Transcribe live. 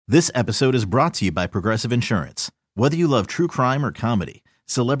This episode is brought to you by Progressive Insurance. Whether you love true crime or comedy,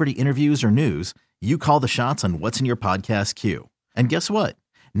 celebrity interviews or news, you call the shots on what's in your podcast queue. And guess what?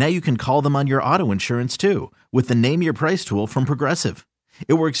 Now you can call them on your auto insurance too with the Name Your Price tool from Progressive.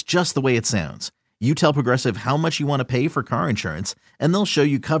 It works just the way it sounds. You tell Progressive how much you want to pay for car insurance, and they'll show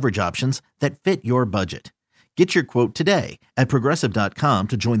you coverage options that fit your budget. Get your quote today at Progressive.com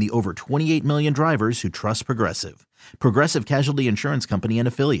to join the over 28 million drivers who trust Progressive. Progressive Casualty Insurance Company and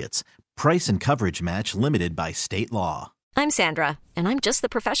Affiliates. Price and coverage match limited by state law. I'm Sandra, and I'm just the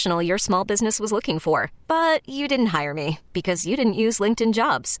professional your small business was looking for. But you didn't hire me because you didn't use LinkedIn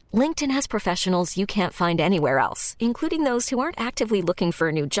Jobs. LinkedIn has professionals you can't find anywhere else, including those who aren't actively looking for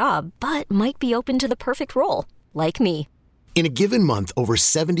a new job, but might be open to the perfect role, like me. In a given month, over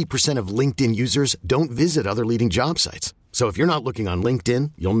 70% of LinkedIn users don't visit other leading job sites. So if you're not looking on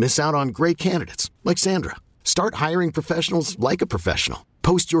LinkedIn, you'll miss out on great candidates like Sandra. Start hiring professionals like a professional.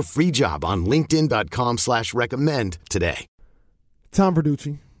 Post your free job on linkedin.com/recommend today. Tom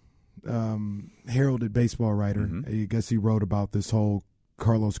Verducci, heralded baseball writer. I guess he wrote about this whole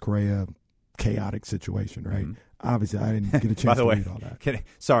Carlos Correa chaotic situation, right? Obviously, I didn't get a chance to read all that.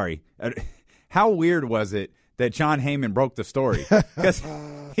 Sorry. How weird was it that John Heyman broke the story? Because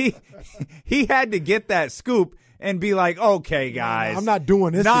he had to get that scoop and be like, okay, guys. I'm not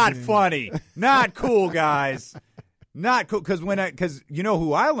doing this. Not again. funny. Not cool, guys. Not cool. Because you know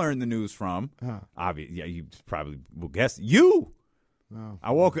who I learned the news from? Obviously, yeah, you probably will guess. You. Oh.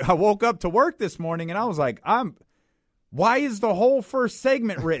 I woke up to work this morning and I was like, why is the whole first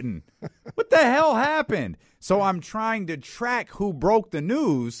segment written? What the hell happened? So I'm trying to track who broke the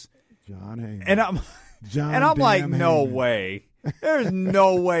news. John Heyman. And I'm like, no Heyman. way. There's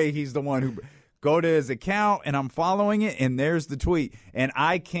no way he's the one who go to his account, and I'm following it, and there's the tweet. And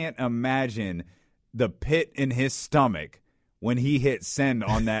I can't imagine the pit in his stomach when he hit send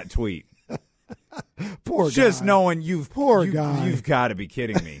on that tweet. Poor guy. Just knowing you've got to be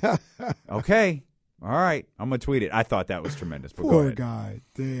kidding me. Okay. All right. I'm going to tweet it. I thought that was tremendous. But Poor guy.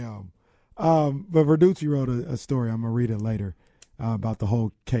 Damn. But Verducci wrote a story. I'm going to read it later about the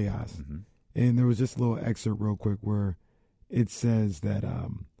whole chaos. Mm-hmm. And there was just a little excerpt real quick where it says that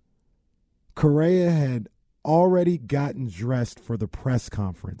Correa had already gotten dressed for the press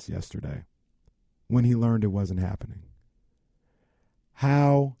conference yesterday when he learned it wasn't happening.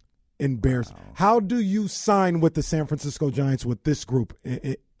 How embarrassing. Wow. How do you sign with the San Francisco Giants with this group?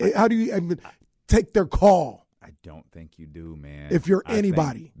 How do you even take their call? I don't think you do, man. If you're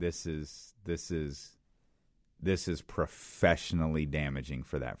anybody. This is professionally damaging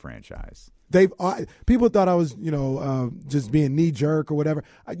for that franchise. People thought I was, just being knee jerk or whatever.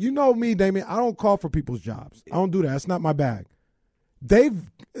 You know me, Damien. I don't call for people's jobs. I don't do that. That's not my bag.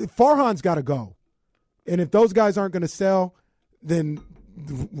 Farhan's got to go, and if those guys aren't going to sell, then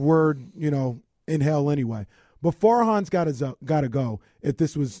we're in hell anyway. But Farhan's got to go if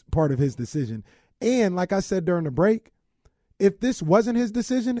this was part of his decision. And like I said during the break, if this wasn't his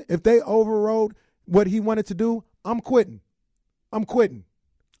decision, if they overrode what he wanted to do, I'm quitting.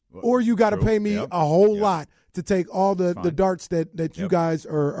 Or you got to pay me a whole lot to take all the darts that you guys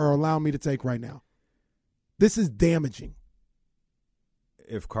are allowing me to take right now. This is damaging.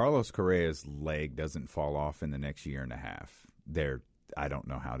 If Carlos Correa's leg doesn't fall off in the next year and a half, I don't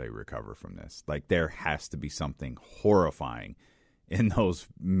know how they recover from this. Like, there has to be something horrifying in those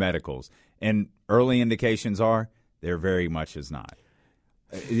medicals. And early indications are there very much is not.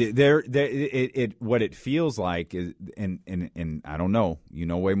 What it feels like is, and I don't know, you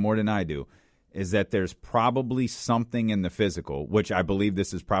know way more than I do, is that there's probably something in the physical, which I believe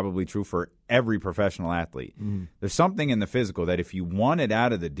this is probably true for every professional athlete. Mm-hmm. There's something in the physical that if you wanted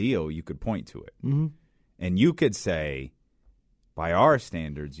out of the deal, you could point to it. Mm-hmm. And you could say, by our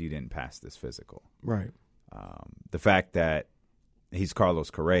standards, you didn't pass this physical. Right. The fact that he's Carlos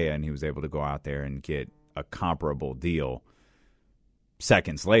Correa and he was able to go out there and get a comparable deal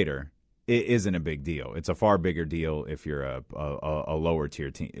seconds later, it isn't a big deal. It's a far bigger deal if you're a lower tier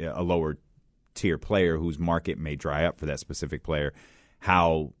team, a lower tier player whose market may dry up for that specific player.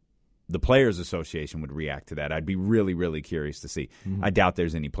 How the Players Association would react to that, I'd be really, really curious to see. Mm-hmm. I doubt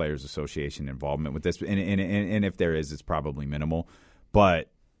there's any Players Association involvement with this, and if there is, it's probably minimal.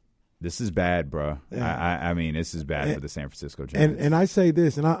 But this is bad, bro. Yeah. I mean, this is bad for the San Francisco Giants. And I say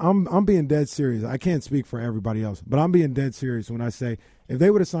this, and I'm being dead serious. I can't speak for everybody else, but I'm being dead serious when I say if they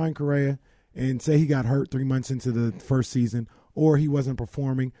would have signed Correa and say he got hurt 3 months into the first season or he wasn't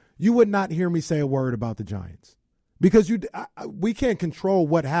performing, you would not hear me say a word about the Giants because we can't control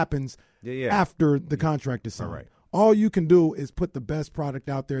what happens after the contract is signed. Right. All you can do is put the best product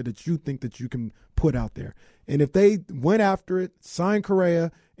out there that you think that you can put out there. And if they went after it, signed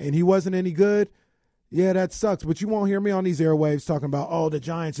Correa, and he wasn't any good, yeah, that sucks. But you won't hear me on these airwaves talking about, oh, the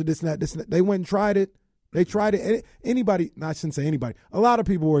Giants are this and that, this and that. They went and tried it. They tried it. Anybody, I shouldn't say anybody, a lot of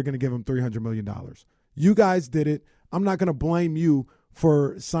people were going to give him $300 million. You guys did it. I'm not going to blame you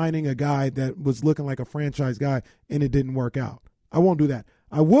for signing a guy that was looking like a franchise guy and it didn't work out. I won't do that.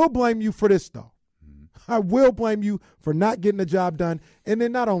 I will blame you for this, though. I will blame you for not getting the job done, and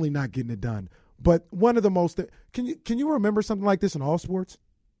then not only not getting it done, but one of the most – can you remember something like this in all sports?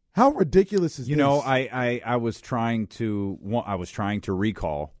 How ridiculous is this? You know, I was trying to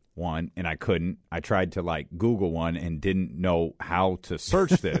recall one, and I couldn't. I tried to, Google one and didn't know how to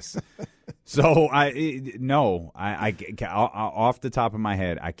search this. So, off the top of my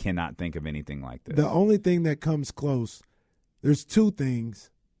head, I cannot think of anything like this. The only thing that comes close, there's two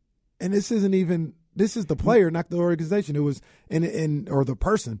things, and this is the player, not the organization. It was or the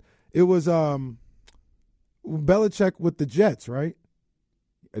person. It was Belichick with the Jets, right?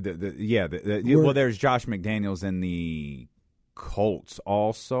 Well, there's Josh McDaniels in the Colts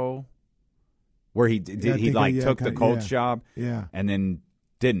also, where he took the Colts job, and then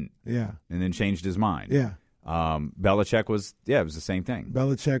didn't, and then changed his mind. Belichick was it was the same thing.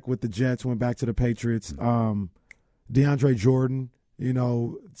 Belichick with the Jets went back to the Patriots. DeAndre Jordan,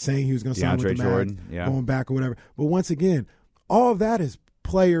 saying he was going to sign with the Mavs, going back or whatever. But once again, all of that is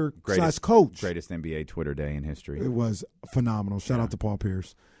player / coach. Greatest NBA Twitter day in history. It was phenomenal. Shout out to Paul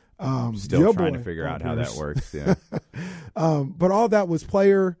Pierce. Still trying to figure out how that works. Yeah. But all that was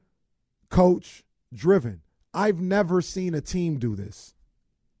player, coach driven. I've never seen a team do this.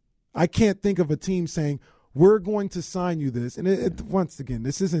 I can't think of a team saying, we're going to sign you this. And once again,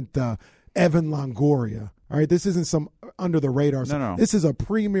 this isn't Evan Longoria. All right, this isn't some under the radar. No. This is a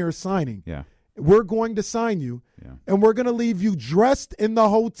premier signing. Yeah. We're going to sign you, and we're going to leave you dressed in the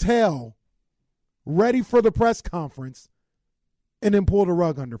hotel, ready for the press conference, and then pull the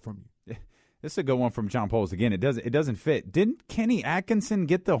rug under from you. This is a good one from John Poles. Again, it doesn't fit. Didn't Kenny Atkinson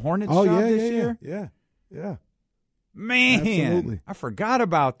get the Hornets job this year? Yeah. Man, absolutely. I forgot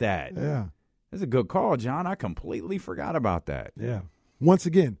about that. Yeah. That's a good call, John. I completely forgot about that. Yeah. Once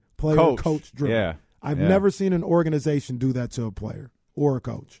again, player, coach driven. Yeah. I've never seen an organization do that to a player or a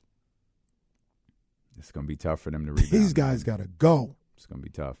coach. It's going to be tough for them to rebound. These guys got to go. It's going to be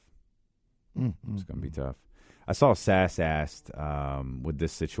tough. It's going to be tough. I saw Sass asked, would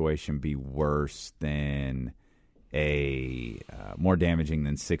this situation be worse than more damaging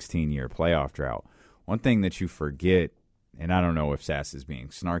than 16-year playoff drought? One thing that you forget, and I don't know if Sass is being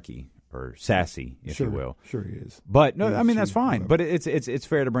snarky or sassy, if you will. Sure he is. But no, I mean, that's fine. But it's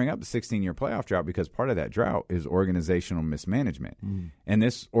fair to bring up the 16-year playoff drought because part of that drought is organizational mismanagement. And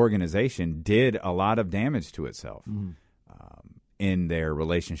this organization did a lot of damage to itself in their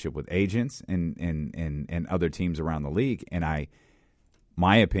relationship with agents and other teams around the league. And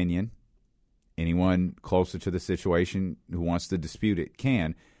my opinion, anyone closer to the situation who wants to dispute it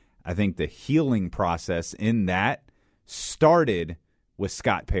can. I think the healing process in that started with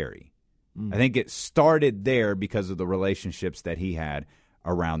Scott Perry. I think it started there because of the relationships that he had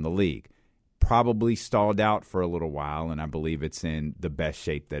around the league. Probably stalled out for a little while, and I believe it's in the best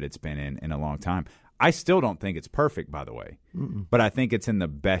shape that it's been in a long time. I still don't think it's perfect, by the way, but I think it's in the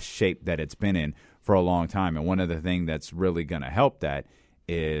best shape that it's been in for a long time. And one of the things that's really going to help that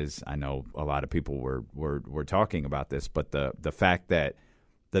is, I know a lot of people were talking about this, but the fact that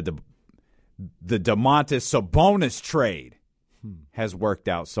the Domantas Sabonis trade has worked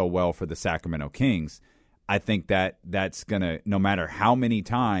out so well for the Sacramento Kings. I think that's going to, no matter how many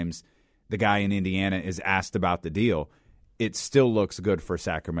times the guy in Indiana is asked about the deal, it still looks good for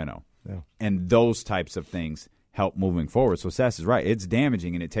Sacramento. Yeah. And those types of things help moving forward. So Sass is right. It's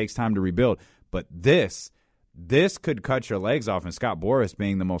damaging and it takes time to rebuild. But this could cut your legs off. And Scott Boras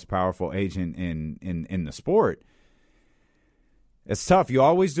being the most powerful agent in the sport, it's tough. You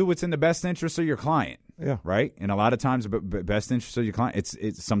always do what's in the best interest of your client. Yeah. Right? And a lot of times, best interest of your client,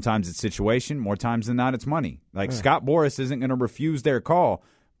 it's sometimes it's situation. More times than not, it's money. Scott Boras isn't going to refuse their call,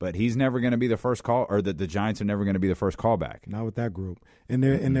 but he's never going to be the first call, or the Giants are never going to be the first callback. Not with that group. And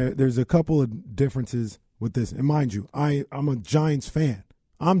there's a couple of differences with this. And mind you, I'm a Giants fan.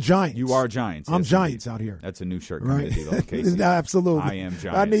 I'm Giants. You are Giants. I'm Giants out here. That's a new shirt coming to deal, Casey. Absolutely. I am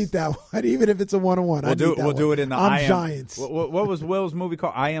Giants. I need that one, even if it's a one-on-one. We'll do it in the I'm Giants. What was Will's movie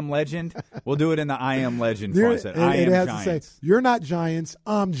called? I Am Legend. We'll do it in the I Am Legend faucet. I am Giants. To say, you're not Giants.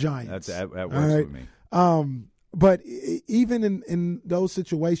 I'm Giants. That works with me. But even in those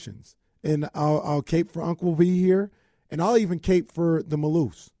situations, and I'll cape for Uncle V here, and I'll even cape for the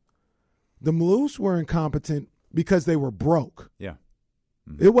Maloofs. The Maloofs were incompetent because they were broke. Yeah.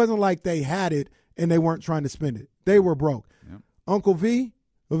 It wasn't like they had it and they weren't trying to spend it. They were broke. Yep. Uncle V,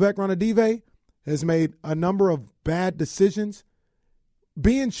 Vivek Ranadive has made a number of bad decisions.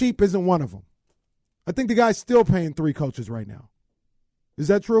 Being cheap isn't one of them. I think the guy's still paying 3 coaches right now. Is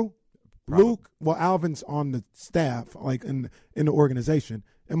that true? Probably. Luke, well, Alvin's on the staff, like in the organization,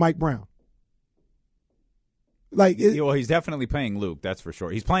 and Mike Brown. Well, he's definitely paying Luke, that's for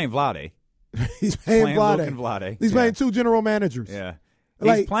sure. He's playing Vlade. He's paying Vlade. Luke and Vlade. He's paying 2 general managers. Yeah.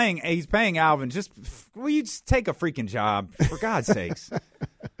 He's paying Alvin. Will you just take a freaking job, for God's sakes?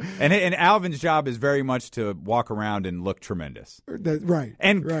 And Alvin's job is very much to walk around and look tremendous. Right.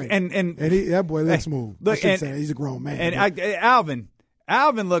 And that boy looks smooth. He's a grown man. And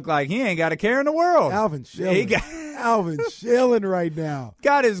Alvin looked like he ain't got a care in the world. Alvin chilling. Alvin chilling right now.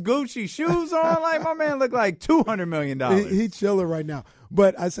 Got his Gucci shoes on. Like, my man looked like $200 million. He chilling right now.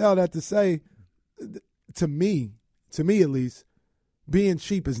 But I say all that to say, to me at least, being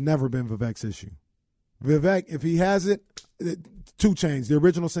cheap has never been Vivek's issue. Vivek, if he has it, 2 Chainz, the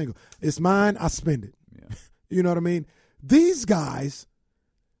original single, it's mine, I spend it. Yeah. You know what I mean? These guys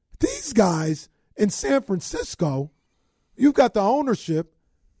in San Francisco, you've got the ownership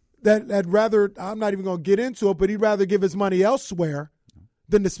that rather, I'm not even going to get into it, but he'd rather give his money elsewhere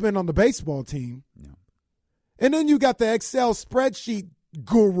than to spend on the baseball team. Yeah. And then you got the Excel spreadsheet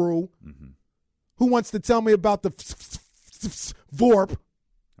guru who wants to tell me about the VORP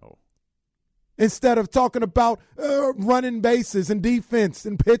instead of talking about running bases and defense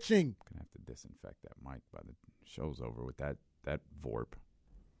and pitching. I'm going to have to disinfect that mic by the show's over with that VORP.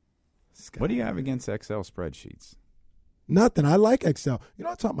 What do you have against Excel spreadsheets? Nothing. I like Excel. You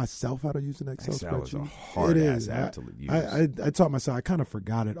know, I taught myself how to use an Excel spreadsheet. Excel is a hard-ass app to use. I taught myself. I kind of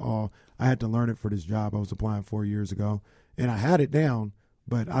forgot it all. I had to learn it for this job I was applying 4 years ago, and I had it down,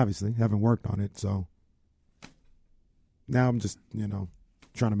 but obviously haven't worked on it, so now I'm just,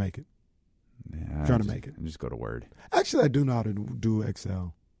 trying to make it. Yeah, trying to make it. Just go to Word. Actually, I do know how to do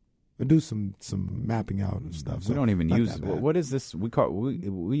Excel. I do some mapping out and stuff. We don't even use it. What is this? We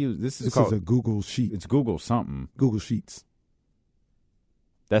use this is called a Google Sheet. It's Google something. Google Sheets.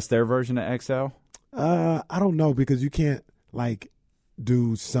 That's their version of Excel? I don't know, because you can't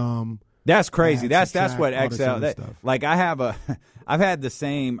do some. That's crazy. That's what Excel. Like I have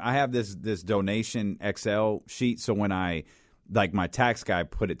this donation Excel sheet. So when my tax guy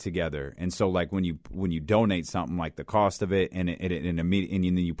put it together, and so when you donate something, like the cost of it, and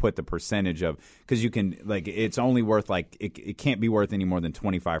then you put the percentage of, because you can it's only worth it can't be worth any more than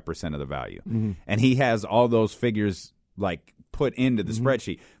 25% of the value, and he has all those figures put into the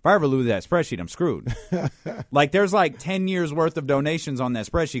spreadsheet. If I ever lose that spreadsheet, I'm screwed. There's 10 years worth of donations on that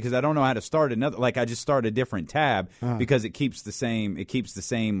spreadsheet, because I don't know how to start another. I just start a different tab because it keeps the same. It keeps the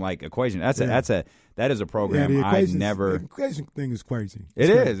same equation. That is a program I never. The equation thing is crazy.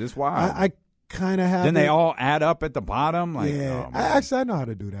 It's wild. I kind of have. Then they all add up at the bottom. Yeah. Oh, I know how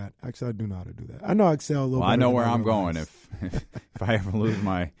to do that. I do know how to do that. I know Excel a little bit. I know where I'm going if I ever lose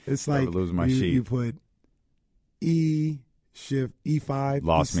my. It's sheet. You put E. Shift E5,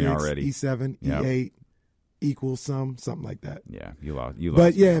 lost E6, me already. E7, E8 equals something like that. Yeah, you lost.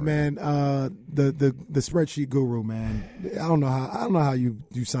 But yeah, man, the spreadsheet guru, man. I don't know how you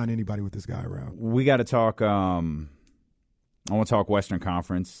sign anybody with this guy around. We got to talk. I want to talk Western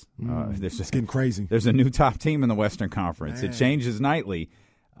Conference. It's getting crazy. There's a new top team in the Western Conference. Man. It changes nightly,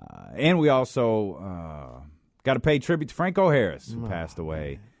 and we also got to pay tribute to Franco Harris, who passed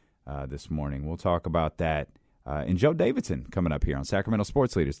away this morning. We'll talk about that. And Joe Davidson coming up here on Sacramento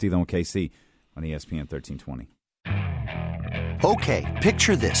Sports Leaders, Steven with KC on ESPN 1320. Okay,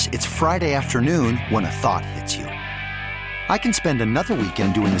 picture this. It's Friday afternoon when a thought hits you. I can spend another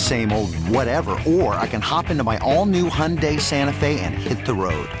weekend doing the same old whatever, or I can hop into my all-new Hyundai Santa Fe and hit the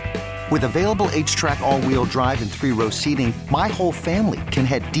road. With available H-Track all-wheel drive and 3-row seating, my whole family can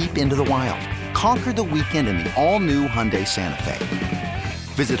head deep into the wild. Conquer the weekend in the all-new Hyundai Santa Fe.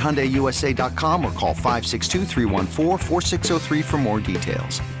 Visit HyundaiUSA.com or call 562-314-4603 for more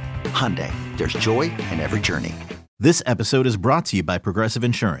details. Hyundai, there's joy in every journey. This episode is brought to you by Progressive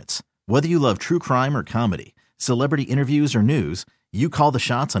Insurance. Whether you love true crime or comedy, celebrity interviews or news, you call the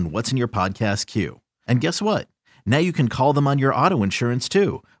shots on what's in your podcast queue. And guess what? Now you can call them on your auto insurance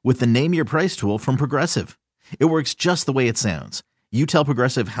too, with the Name Your Price tool from Progressive. It works just the way it sounds. You tell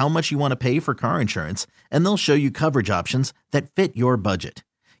Progressive how much you want to pay for car insurance, and they'll show you coverage options that fit your budget.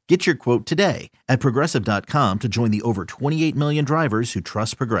 Get your quote today at Progressive.com to join the over 28 million drivers who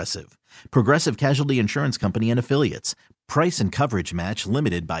trust Progressive. Progressive Casualty Insurance Company and Affiliates. Price and coverage match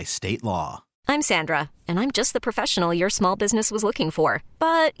limited by state law. I'm Sandra, and I'm just the professional your small business was looking for.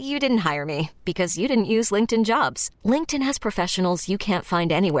 But you didn't hire me because you didn't use LinkedIn Jobs. LinkedIn has professionals you can't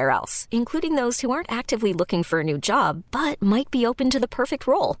find anywhere else, including those who aren't actively looking for a new job, but might be open to the perfect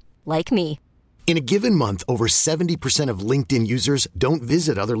role, like me. In a given month, over 70% of LinkedIn users don't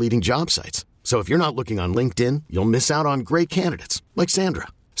visit other leading job sites. So if you're not looking on LinkedIn, you'll miss out on great candidates like Sandra.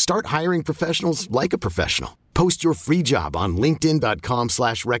 Start hiring professionals like a professional. Post your free job on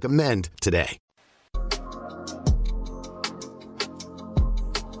linkedin.com/recommend today.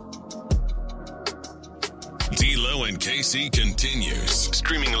 D'Lo and KC continues.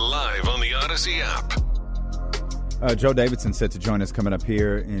 Streaming live on the Odyssey app. Joe Davidson set to join us coming up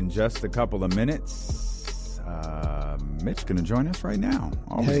here in just a couple of minutes. Mitch going to join us right now.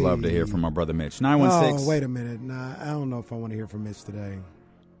 Always love to hear from my brother Mitch. 916. Oh, wait a minute. Nah, I don't know if I want to hear from Mitch today.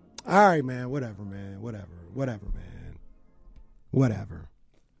 All right, man. Whatever, man. Whatever, man. Whatever.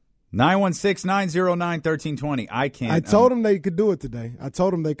 916-909-1320. I can't. I told them they could do it today. I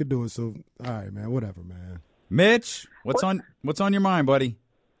told them they could do it. So, all right, man. Whatever, man. Mitch, what's on your mind, buddy?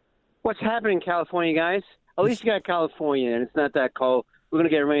 What's happening in California, guys? At least you got California, and it's not that cold. We're going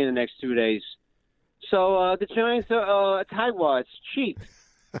to get rain in the next 2 days. So the Giants are tightwads, cheap.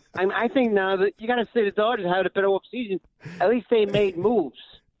 I think now that you got to say the Dodgers had a better offseason. At least they made moves.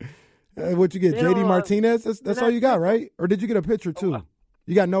 What'd you get, J.D. Martinez? That's all you got, right? Or did you get a pitcher, too?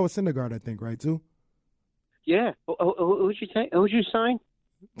 You got Noah Syndergaard, I think, right, too? Yeah. Who'd you take? Who'd you sign?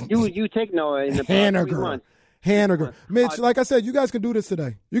 You take Noah in the past 3 months. Haniger. Mitch, like I said, you guys can do this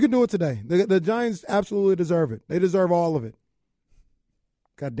today. You can do it today. The Giants absolutely deserve it. They deserve all of it.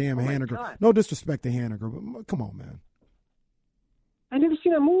 Goddamn Haniger. God. No disrespect to Haniger, but come on, man. I never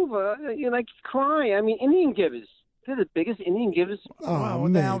seen a move. You're like crying. I mean, Indian givers. They're the biggest Indian givers. Oh,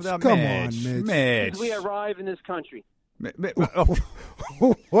 Mitch. Come on, Mitch. Since we arrive in this country.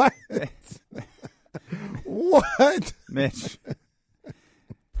 What? What? Mitch.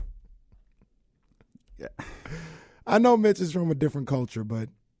 Yeah. I know Mitch is from a different culture, but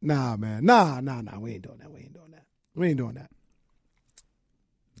nah, man. Nah. We ain't doing that.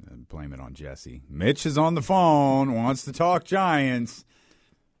 Blame it on Jesse. Mitch is on the phone, wants to talk Giants.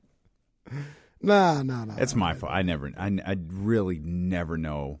 Nah. It's my fault. I really never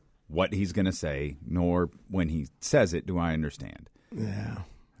know what he's going to say, nor when he says it do I understand. Yeah.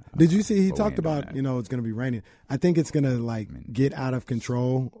 Did you see he talked about, it's going to be raining. I think it's going to, get out of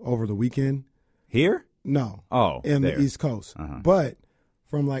control over the weekend. Here? No. Oh, in the East Coast. Uh-huh. But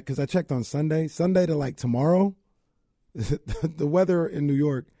from, because I checked on Sunday to, tomorrow, the weather in New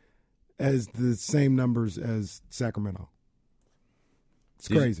York has the same numbers as Sacramento. It's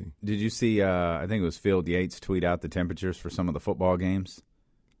crazy. Did you see, I think it was Phil Yates tweet out the temperatures for some of the football games?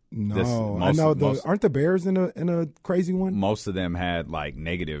 No, I know. Aren't the Bears in a crazy one? Most of them had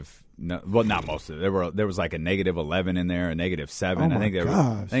negative. Well, not most of them. There was a negative 11 in there, a negative 7. Oh I think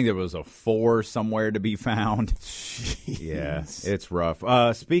there was a 4 somewhere to be found. Jeez. Yeah, it's rough.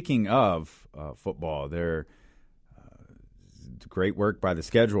 Speaking of football, there great work by the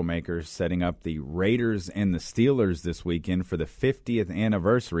schedule makers setting up the Raiders and the Steelers this weekend for the 50th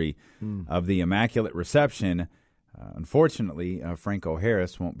anniversary of the Immaculate Reception. Unfortunately, Franco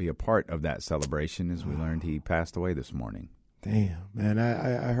Harris won't be a part of that celebration, as we learned he passed away this morning. Damn, man.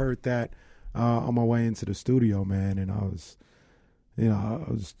 I heard that on my way into the studio, man, and I was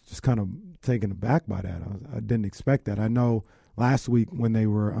just kind of taken aback by that. I didn't expect that. I know last week when they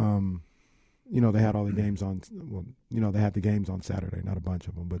were, they had all the games on, they had the games on Saturday, not a bunch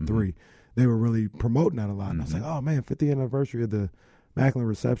of them, but 3. They were really promoting that a lot. And I was like, oh, man, 50th anniversary of the Immaculate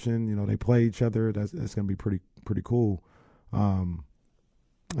Reception. They play each other. That's going to be pretty cool. And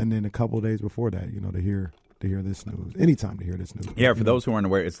then a couple of days before that, to hear this news. Anytime to hear this news. Yeah, for those who aren't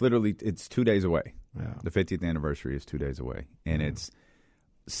aware, it's 2 days away. Yeah. The 50th anniversary is 2 days away. And it's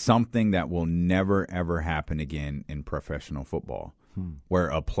something that will never, ever happen again in professional football, where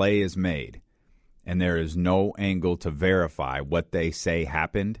a play is made and there is no angle to verify what they say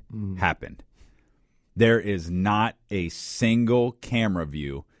happened. There is not a single camera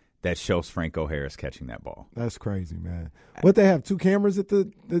view that shows Franco Harris catching that ball. That's crazy, man. What, they have 2 cameras at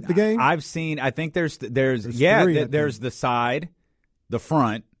the game? I've seen. I think there's 3, there's the side, the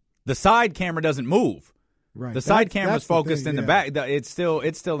front. The side camera doesn't move. Right. The side camera's focused in the back. It's still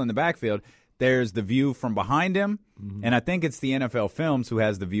in the backfield. There's the view from behind him, and I think it's the NFL Films who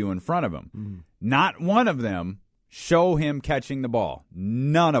has the view in front of him. Not one of them show him catching the ball.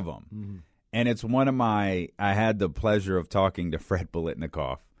 None of them. And it's one of I had the pleasure of talking to Fred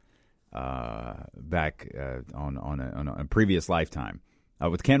Biletnikoff back on a previous lifetime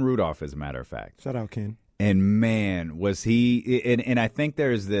with Ken Rudolph, as a matter of fact. Shout out, Ken. And man, was he! And I think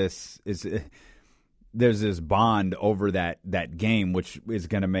there's this bond over that game, which is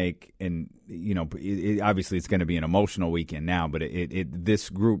going to make, and obviously it's going to be an emotional weekend now, but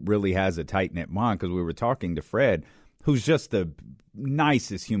this group really has a tight knit bond, because we were talking to Fred, who's just the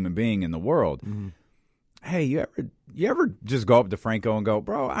nicest human being in the world. Mm-hmm. Hey, you ever just go up to Franco and go,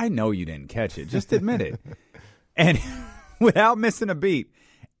 bro, I know you didn't catch it, just admit it, and without missing a beat,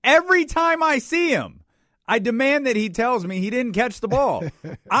 every time I see him, I demand that he tells me he didn't catch the ball.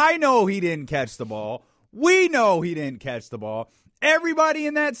 I know he didn't catch the ball. We know he didn't catch the ball. Everybody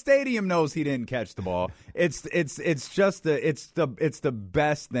in that stadium knows he didn't catch the ball. It's the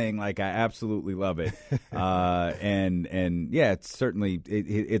best thing. Like, I absolutely love it. And yeah, it's certainly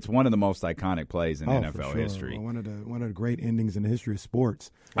it's one of the most iconic plays in NFL history. Well, one of the great endings in the history of sports.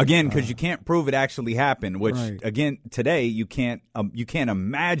 Again, because you can't prove it actually happened. Which again, today you can't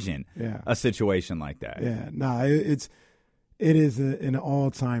imagine a situation like that. Yeah, no, it is an all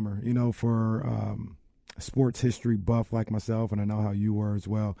timer. For a sports history buff like myself, and I know how you were as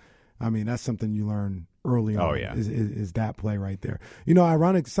well. I mean, that's something you learn early on. Oh, yeah. Is that play right there.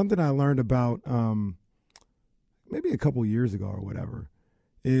 Ironic, something I learned about maybe a couple years ago or whatever,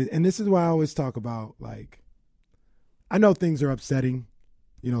 and this is why I always talk about, like, I know things are upsetting,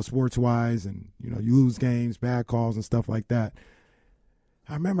 sports-wise, and, you lose games, bad calls and stuff like that.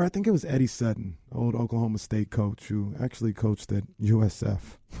 I remember, I think it was Eddie Sutton, old Oklahoma State coach, who actually coached at USF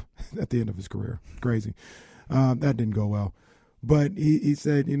at the end of his career. Crazy. That didn't go well. But he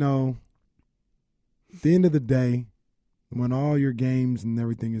said, at the end of the day, when all your games and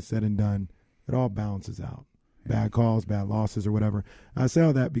everything is said and done, it all balances out. Bad calls, bad losses, or whatever. I say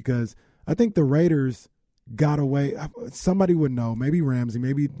all that because I think the Raiders got away. Somebody would know, maybe Ramsey,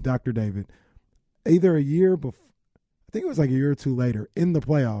 maybe Dr. David, either a year before, I think it was like a year or two later, in the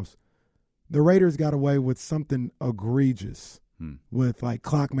playoffs, the Raiders got away with something egregious with, like,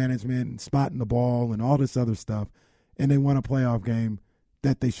 clock management and spotting the ball and all this other stuff, and they won a playoff game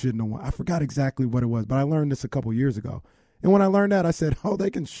that they shouldn't have won. I forgot exactly what it was, but I learned this a couple years ago. And when I learned that, I said, oh, they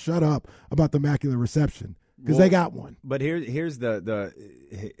can shut up about the Immaculate Reception, because they got one. But here's the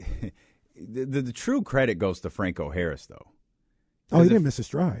true credit goes to Franco Harris, though. Oh, he didn't miss a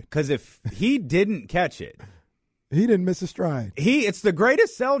stride. Because if he didn't catch it, he didn't miss a stride. It's the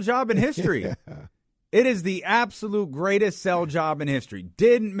greatest sell job in history. Yeah. It is the absolute greatest sell job in history.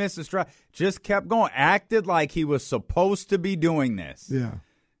 Didn't miss a stride. Just kept going. Acted like he was supposed to be doing this. Yeah.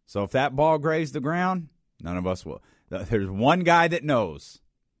 So if that ball grazed the ground, none of us will. There's one guy that knows,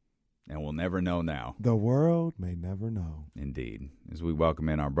 and we'll never know now. The world may never know. Indeed. As we welcome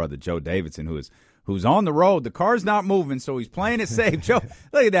in our brother Joe Davidson, who's on the road. The car's not moving, so he's playing it safe. Joe,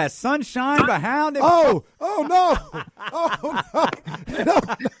 look at that sunshine behind him. Oh no! Oh no!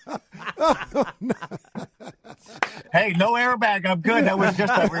 Hey, no airbag. I'm good. That was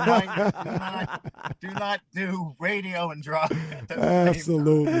just a reminder. Do not do radio and drive.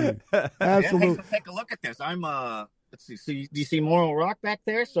 Absolutely. Hey, so take a look at this. I'm let's see. So do you see Morro Rock back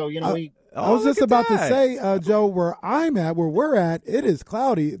there? So I was just about to say, Joe, where we're at, it is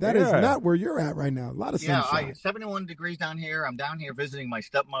cloudy. That is not where you're at right now. A lot of sunshine. 71 degrees down here. I'm down here visiting my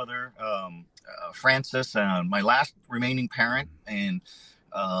stepmother, Frances, my last remaining parent, and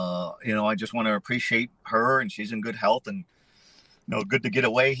I just want to appreciate her, and she's in good health, and good to get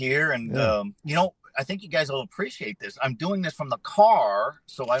away here, and I think you guys will appreciate this. I'm doing this from the car,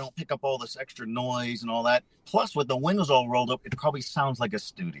 so I don't pick up all this extra noise and all that. Plus, with the windows all rolled up, it probably sounds like a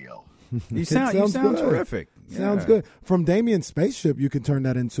studio. You sound terrific. Yeah. Sounds good. From Damien's spaceship, you can turn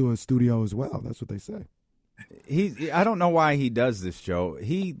that into a studio as well. That's what they say. I don't know why he does this, Joe.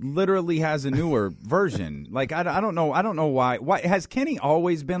 He literally has a newer version. Like, I don't know why. Why has Kenny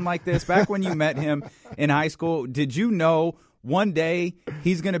always been like this? Back when you met him in high school, did you know one day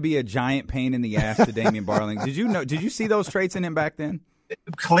he's going to be a giant pain in the ass to Damien Barling? Did you see those traits in him back then?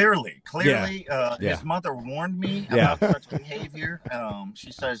 Clearly, his mother warned me about such behavior.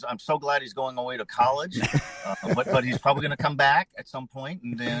 She says, "I'm so glad he's going away to college, but he's probably going to come back at some point,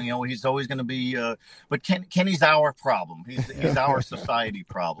 and then he's always going to be." But Kenny's our problem. He's our society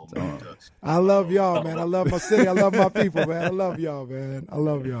problem. I love y'all, man. I love my city. I love my people, man. I love y'all, man. I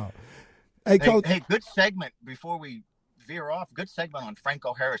love y'all. Hey, Coach. Hey, good segment before we veer off. Good segment on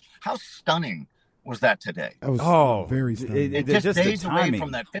Franco Harris. How stunning was that today? That was very stunning. Just days away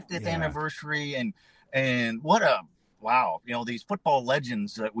from that 50th anniversary, and what a wow! These football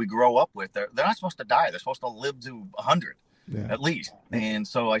legends that we grow up with, they're not supposed to die. They're supposed to live to 100 at least. And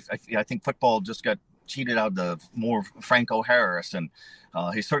so I think football just got cheated out the more Franco Harris, and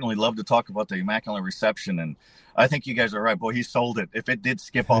he certainly loved to talk about the Immaculate Reception. And I think you guys are right. Boy, he sold it. If it did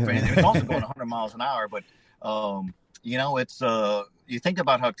skip off, it's also going 100 miles an hour. But it's you think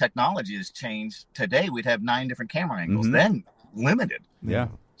about how technology has changed. Today, we'd have 9 different camera angles. Then limited. Yeah.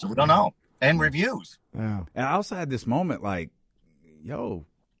 So we don't know. And reviews. Yeah. And I also had this moment like,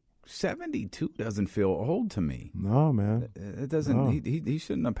 72 doesn't feel old to me. No, man. It doesn't. No. He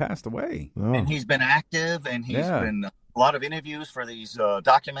shouldn't have passed away. No. And he's been active, and he's been a lot of interviews for these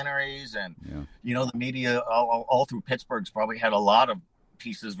documentaries, and the media all through Pittsburgh's probably had a lot of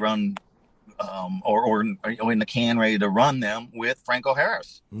pieces run, or in the can ready to run them with Franco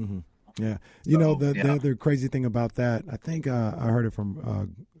Harris. Mm-hmm. Yeah. The other crazy thing about that, I think I heard it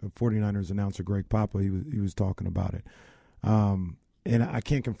from 49ers announcer Greg Papa. He was talking about it. And I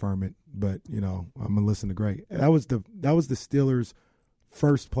can't confirm it, but I'm gonna listen to Greg. That was the Steelers'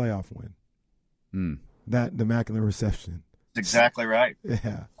 first playoff win. That the Immaculate Reception. That's exactly right.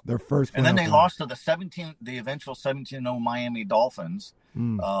 Yeah, their first. And then they lost to the eventual 17-0 Miami Dolphins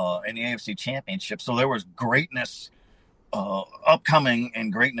in the AFC Championship. So there was greatness upcoming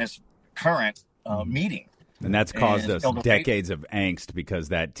and greatness current meeting. And that's caused us decades of angst because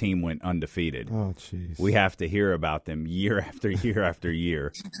that team went undefeated. Oh, jeez. We have to hear about them year after year after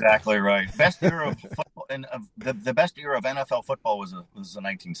year. Exactly right. Best era of football, and the best era of NFL football was the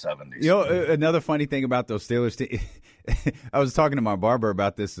 1970s. Another funny thing about those Steelers I was talking to my barber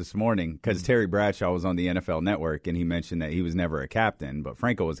about this morning because Terry Bradshaw was on the NFL Network, and he mentioned that he was never a captain, but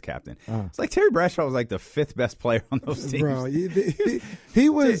Franco was a captain. It's like Terry Bradshaw was like the 5th best player on those teams. Bro, he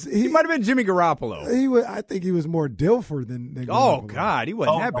might have been Jimmy Garoppolo. I think he was more Dilfer than Garoppolo. Oh, God, he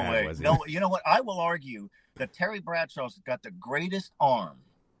wasn't that bad, was he? No, you know what? I will argue that Terry Bradshaw's got the greatest arm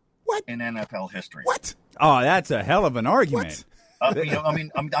in NFL history. What? Oh, that's a hell of an argument.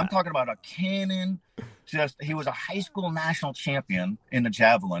 I'm talking about a cannon. He was a high school national champion in the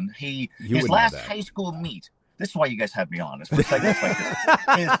javelin. His last high school meet. This is why you guys have me on. His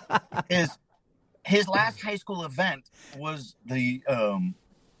last high school event was the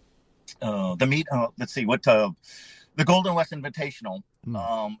meet. Let's see what the Golden West Invitational,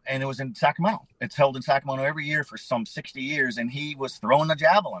 and it was in Sacramento. It's held in Sacramento every year for some 60 years, and he was throwing the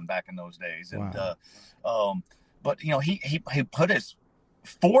javelin back in those days. And but he put his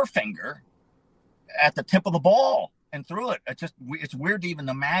forefinger at the tip of the ball and threw it. It's weird to even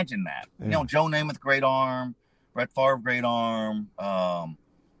imagine that. Yeah. Joe Namath, great arm. Brett Favre, great arm. Who are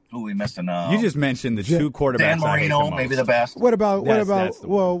we missing? You just mentioned the 2 quarterbacks. Dan Marino, maybe the best. What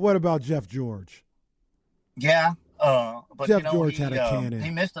about Jeff George? Yeah, but Jeff George had a cannon. He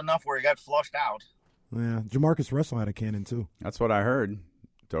missed enough where he got flushed out. Yeah, Jamarcus Russell had a cannon too. That's what I heard.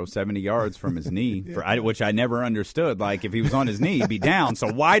 Throw 70 yards from his knee, which I never understood. Like, if he was on his knee, he'd be down.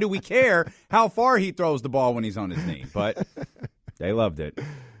 So why do we care how far he throws the ball when he's on his knee? But they loved it.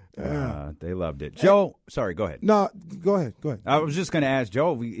 They loved it. Joe, sorry, go ahead. No, go ahead. I was just going to ask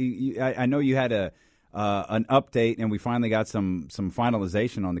Joe. I know you had an update, and we finally got some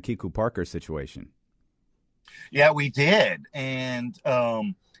finalization on the Kiku Parker situation. Yeah, we did, and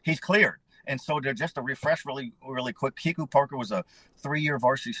he's cleared. And so just to refresh really, really quick, Kiku Parker was a 3-year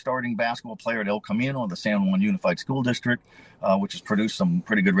varsity starting basketball player at El Camino, the San Juan Unified School District, which has produced some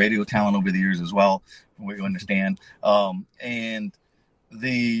pretty good radio talent over the years as well, from what you understand. And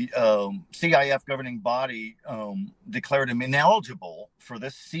the CIF governing body declared him ineligible for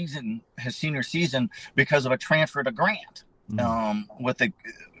this season, his senior season, because of a transfer to Grant, with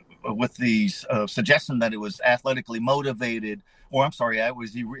the suggestion that it was athletically motivated. Or I'm sorry,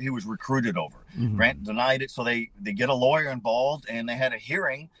 he was recruited over. Grant denied it, so they get a lawyer involved, and they had a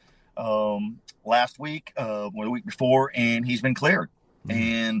hearing last week, or the week before, and he's been cleared.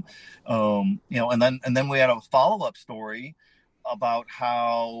 And and then we had a follow-up story about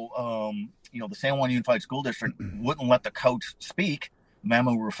how the San Juan Unified School District wouldn't let the coach speak,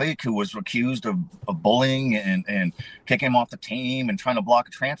 Mamu Rafiq, who was accused of bullying and kicking him off the team and trying to block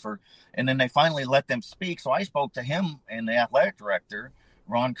a transfer. And then they finally let them speak. So I spoke to him and the athletic director,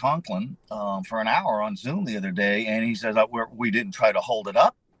 Ron Conklin, for an hour on Zoom the other day. And he says, we didn't try to hold it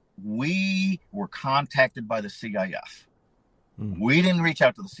up. We were contacted by the CIF. We didn't reach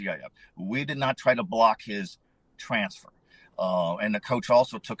out to the CIF. We did not try to block his transfer. And the coach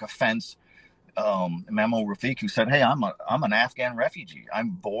also took offense. Mamo Rafiq, who said, "Hey, I'm an Afghan refugee. I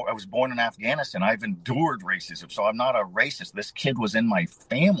was born in Afghanistan. I've endured racism, so I'm not a racist. This kid was in my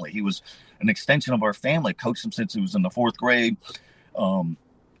family. He was an extension of our family. Coached him since he was in the 4th grade."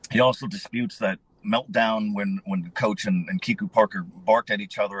 He also disputes that meltdown when the coach and Kiku Parker barked at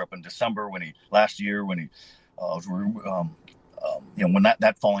each other up in December last year when he was when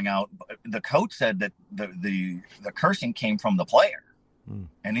that falling out, the coach said that the cursing came from the player,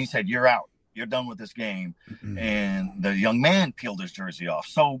 and he said, "You're out. You're done with this game." And the young man peeled his jersey off.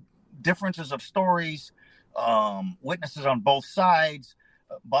 So differences of stories, witnesses on both sides.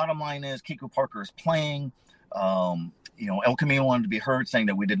 Bottom line is Kiku Parker is playing. El Camino wanted to be heard, saying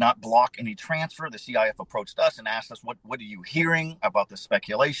that we did not block any transfer. The CIF approached us and asked us, what are you hearing about this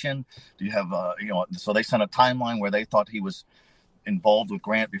speculation? Do you have, so they sent a timeline where they thought he was involved with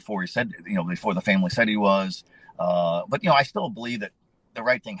Grant before he said, before the family said he was. But I still believe that the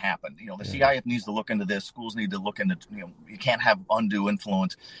right thing happened. The CIF needs to look into this. Schools need to look into, you can't have undue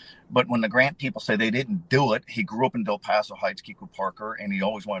influence. But when the Grant people say they didn't do it, he grew up in Del Paso Heights, Kiku Parker, and he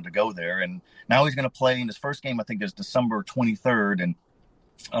always wanted to go there. And now he's going to play in his first game, I think, is December 23rd. And,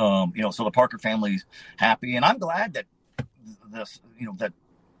 so the Parker family's happy. And I'm glad that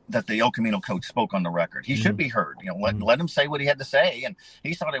that the El Camino coach spoke on the record. He should be heard. Let him say what he had to say. And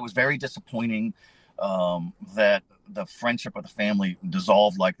he thought it was very disappointing that the friendship of the family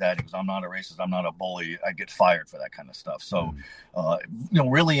dissolved like that. He goes, "I'm not a racist. I'm not a bully. I get fired for that kind of stuff." So,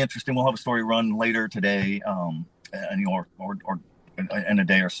 really interesting. We'll have a story run later today, or in a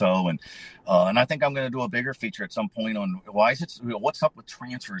day or so. And I think I'm going to do a bigger feature at some point on what's up with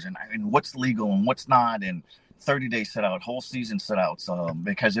transfers and what's legal and what's not, and 30-day sit out, whole season sit outs,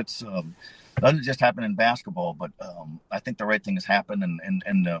 because it's doesn't just happen in basketball, but I think the right thing has happened,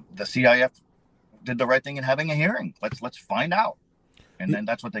 and the CIF did the right thing in having a hearing. Let's find out. And then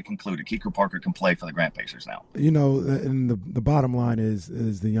that's what they concluded. Kiku Parker can play for the Grant Pacers now. And the bottom line is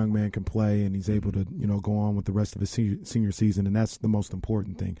the young man can play, and he's able to, go on with the rest of his senior season, and that's the most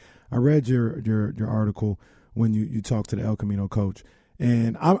important thing. I read your article when you talked to the El Camino coach,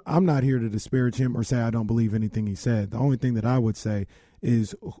 and I'm not here to disparage him or say I don't believe anything he said. The only thing that I would say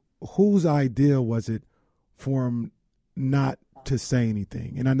is whose idea was it for him not to say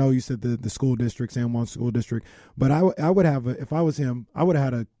anything? And I know you said the school district, San Juan School District, but I would have if I was him, I would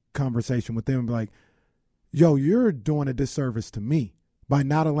have had a conversation with them and be like, "Yo, you're doing a disservice to me by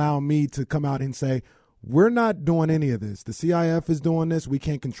not allowing me to come out and say, we're not doing any of this. The CIF is doing this. We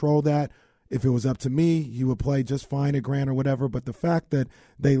can't control that. If it was up to me, he would play just fine at Grant or whatever." But the fact that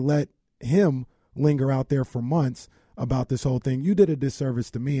they let him linger out there for months about this whole thing, you did a disservice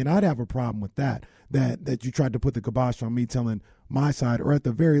to me, and I'd have a problem with that you tried to put the kibosh on me telling my side, or at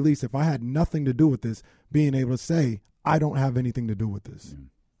the very least, if I had nothing to do with this, being able to say, I don't have anything to do with this.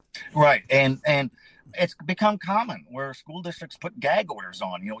 Right. And it's become common where school districts put gag orders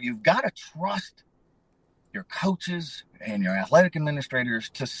on. You've got to trust your coaches and your athletic administrators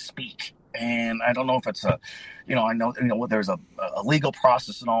to speak. And I don't know if it's I know there's a legal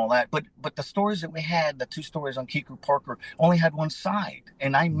process and all that, but the stories that we had, the two stories on Kiku Parker, only had one side.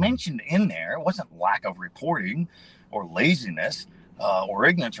 And I mentioned in there, it wasn't lack of reporting or laziness or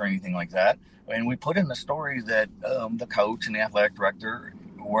ignorance or anything like that. And we put in the story that the coach and the athletic director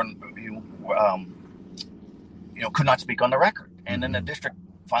could not speak on the record. And then the district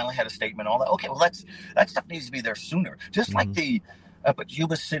finally had a statement, all that. Okay, well, that stuff needs to be there sooner. Just like up at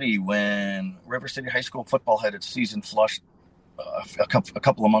Yuba City, when River City High School football had its season flushed a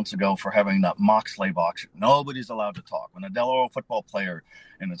couple of months ago for having that mock slave auction. Nobody's allowed to talk. When a Del Oro football player,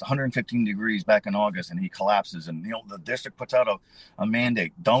 and it's 115 degrees back in August, and he collapses, and the district puts out a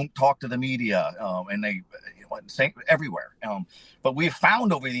mandate: don't talk to the media, and they say everywhere. But we've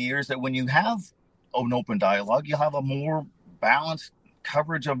found over the years that when you have an open dialogue, you have a more balanced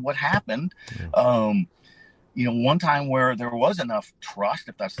coverage of what happened. One time where there was enough trust,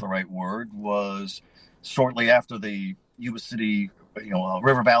 if that's the right word, was shortly after the Yuba City,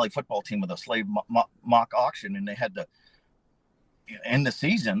 River Valley football team with a slave mock auction, and they had to end the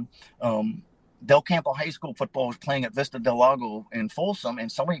season. Del Campo High School football was playing at Vista Del Lago in Folsom, and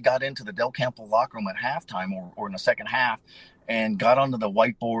somebody got into the Del Campo locker room at halftime or in the second half and got onto the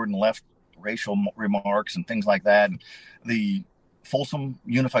whiteboard and left racial remarks and things like that. And the Folsom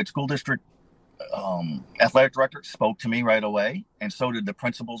Unified School District athletic director spoke to me right away, and so did the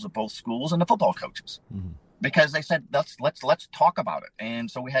principals of both schools and the football coaches, because they said let's talk about it. And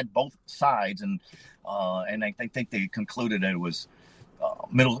so we had both sides, and I think they concluded that it was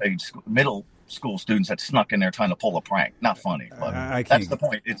middle school students that snuck in there trying to pull a prank. Not funny, but that's the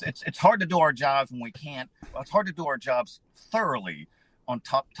point. It's hard to do our jobs when we can't. It's hard to do our jobs thoroughly on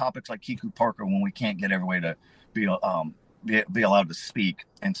topics like Kiku Parker when we can't get everybody to be allowed to speak,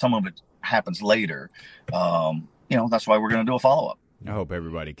 and some of it happens later. That's why we're going to do a follow-up. I hope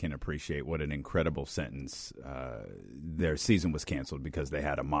everybody can appreciate what an incredible sentence their season was canceled because they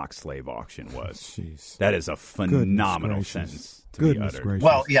had a mock slave auction was. Jeez. That is a phenomenal sentence. Goodness gracious.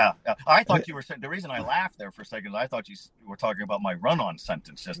 Well, yeah. I thought you were saying, the reason I laughed there for a second, I thought you were talking about my run-on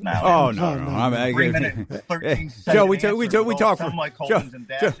sentence just now. Oh, no. I mean, 3 minutes, 13 seconds. Joe, we talk for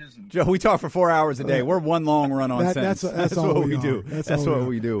Joe, we talk for 4 hours a day. We're one long run-on sentence. That's what we do. That's what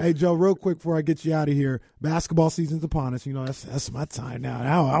we do. Hey, Joe, real quick before I get you out of here, basketball season's upon us. You know, that's my time now.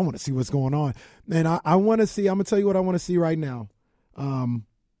 Now I want to see what's going on. And I want to see, I'm going to tell you what I want to see right now.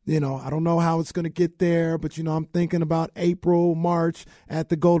 You know, I don't know how it's going to get there, but, you know, I'm thinking about April, March at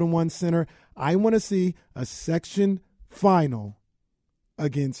the Golden One Center. I want to see a section final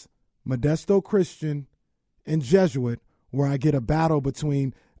against Modesto Christian and Jesuit where I get a battle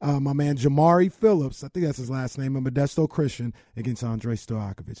between my man Jamari Phillips, I think that's his last name, and Modesto Christian against Andre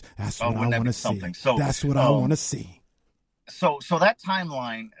Stojakovic. That's what I want to see. So, that's what I want to see. So that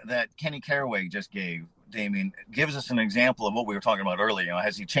timeline that Kenny Caraway just gave, Damien, gives us an example of what we were talking about earlier. You know,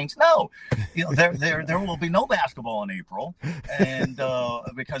 has he changed? No. You know, there will be no basketball in April, and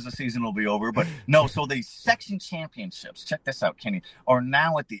because the season will be over. But no, so the section championships, check this out, Kenny, are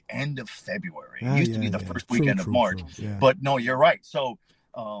now at the end of February. It used to be the first weekend of March. Yeah. But no, you're right. So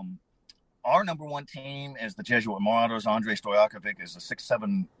our number one team is the Jesuit Marauders. Andre Stojakovic is a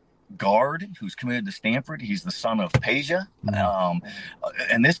 6'7" guard who's committed to Stanford. He's the son of Peja.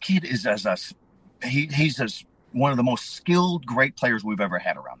 And this kid is he's one of the most skilled, great players we've ever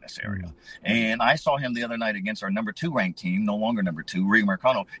had around this area. And I saw him the other night against our number 2 ranked team, no longer number 2, Rio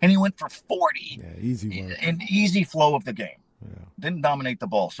Marcano, and he went for 40. Yeah, easy work. An easy flow of the game. Yeah. Didn't dominate the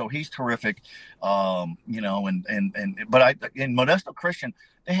ball, so he's terrific. You know, but in Modesto Christian,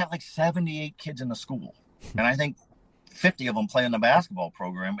 they have like 78 kids in the school, and I think 50 of them play in the basketball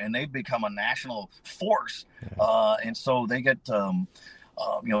program, and they've become a national force. And so they get.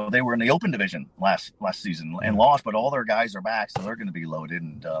 You know, they were in the open division last season and lost, but all their guys are back, so they're going to be loaded.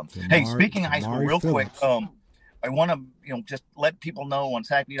 And hey, speaking of high school, real quick, I want to just let people know on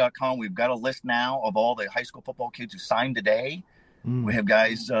SACB.com we've got a list now of all the high school football kids who signed today. We have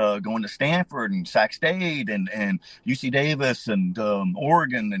guys going to Stanford and Sac State and UC Davis and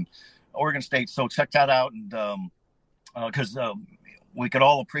Oregon State. So check that out, and because we could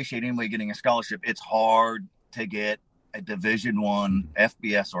all appreciate anybody getting a scholarship. It's hard to get a Division I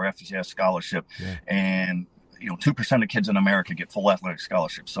FBS or FCS scholarship, and 2% of kids in America get full athletic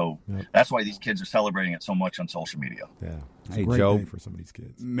scholarships. So that's why these kids are celebrating it so much on social media. Yeah, it's hey a great Joe, day for some of these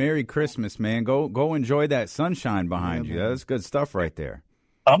kids. Merry Christmas, man! Go enjoy that sunshine behind you. Man. That's good stuff right there.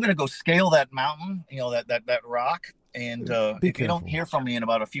 I'm gonna go scale that mountain, that rock. And if you don't hear from me in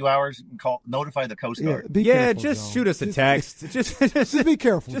about a few hours, notify the Coast Guard. Just shoot us a text. just be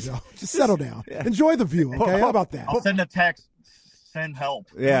careful, Joe. Just settle down. Enjoy the view, okay? How about that? I'll send a text. Send help.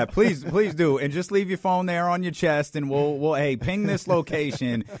 Yeah, please do. And just leave your phone there on your chest, and we'll ping this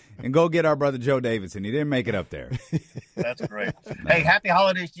location and go get our brother Joe Davidson. He didn't make it up there. That's great. Hey, happy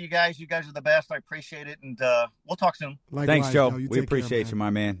holidays to you guys. You guys are the best. I appreciate it, and we'll talk soon. Likewise, thanks, Joe. We appreciate you, my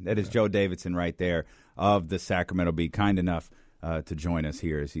man. That is Joe Davidson right there of the Sacramento Bee. Kind enough to join us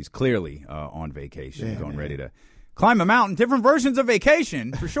here as he's clearly on vacation, ready to climb a mountain. Different versions of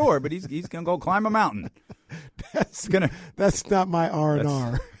vacation for sure, but he's gonna go climb a mountain. That's not my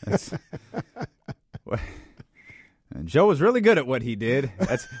R&R. Joe was really good at what he did.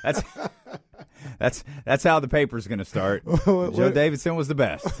 That's how the paper's gonna start. Joe Davidson was the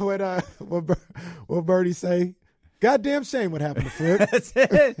best. What Birdie say? Goddamn shame what happened to Flip. That's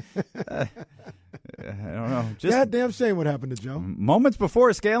it. I don't know. Just goddamn shame what happened to Joe. Moments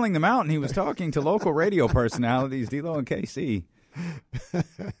before scaling the mountain, he was talking to local radio personalities, D-Lo and KC.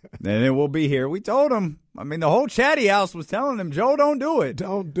 And it will be here. We told him. I mean, the whole chatty house was telling him, Joe, don't do it.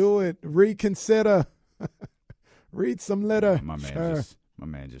 Don't do it. Reconsider. Read some letter. My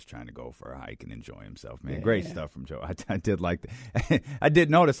man just trying to go for a hike and enjoy himself, man. Great stuff from Joe. I did like that. I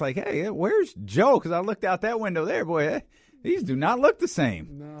did notice, like, hey, where's Joe? Because I looked out that window there, boy. These do not look the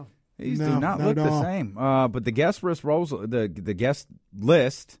same. No. These do not look the same. But the guest list rolls. The guest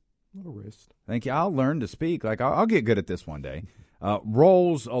list. Little wrist. Thank you. I'll learn to speak. Like I'll get good at this one day.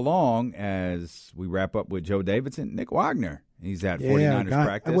 Rolls along as we wrap up with Joe Davidson. Nick Wagner. He's at 49ers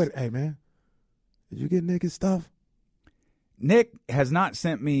practice. Hey, man. Did you get Nick's stuff? Nick has not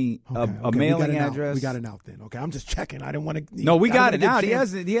sent me a mailing address. We got it out then. Okay, I'm just checking. I didn't want to. No, we got it out. He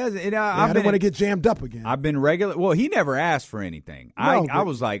hasn't. I didn't want to get jammed up again. I've been regular. Well, he never asked for anything. I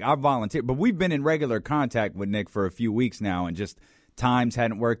was like, I volunteered, but we've been in regular contact with Nick for a few weeks now, and just times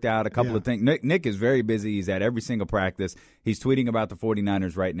hadn't worked out. A couple of things. Nick is very busy. He's at every single practice. He's tweeting about the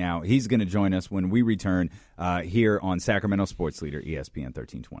 49ers right now. He's going to join us when we return here on Sacramento Sports Leader, ESPN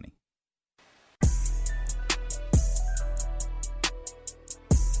 1320.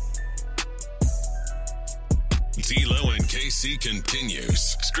 D'Lo and KC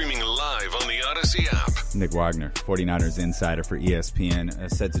continues. Streaming live on the Odyssey app. Nick Wagner, 49ers insider for ESPN,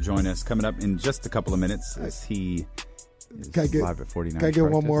 said to join us coming up in just a couple of minutes as he is live at 49ers. Can I get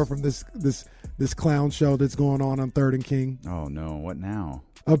one more from this clown show that's going on 3rd and King? Oh, no. What now?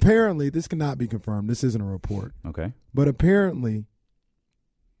 Apparently, this cannot be confirmed. This isn't a report. Okay. But apparently,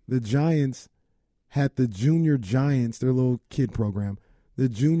 the Giants had the Junior Giants, their little kid program, the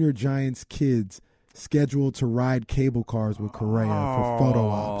Junior Giants kids scheduled to ride cable cars with Correa for photo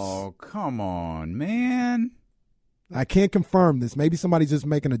ops. Oh, come on, man. I can't confirm this. Maybe somebody's just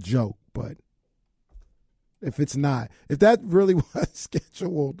making a joke, but if it's not, if that really was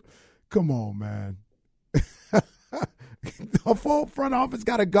scheduled, come on, man. The full front office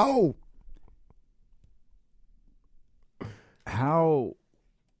got to go. How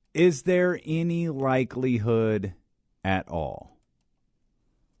is there any likelihood at all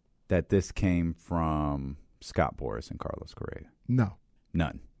that this came from Scott Boras and Carlos Correa? No.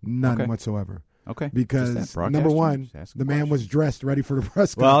 None whatsoever. Okay. Because number one, the man was dressed ready for the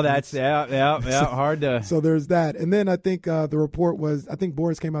press conference. Well, that's hard to. So there's that, and then I think the report was, I think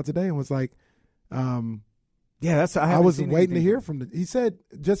Boras came out today and was like, I was waiting to hear from he said,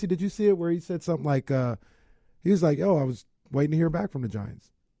 Jesse, did you see it where he said something like, he was like, I was waiting to hear back from the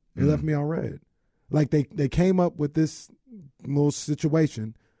Giants. They left me on red. Like they came up with this little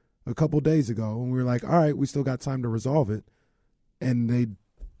situation a couple days ago, and we were like, all right, we still got time to resolve it, and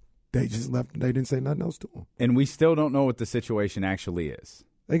they just left. They didn't say nothing else to them. And we still don't know what the situation actually is.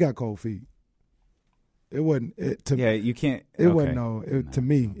 They got cold feet. It wasn't. You can't. It wasn't no. To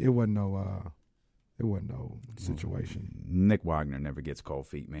me, it wasn't no. It wasn't no situation. Nick Wagner never gets cold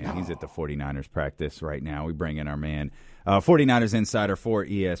feet, man. No. He's at the 49ers practice right now. We bring in our man, 49ers insider for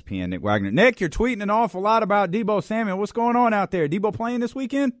ESPN, Nick Wagner. Nick, you're tweeting an awful lot about Deebo Samuel. What's going on out there? Deebo playing this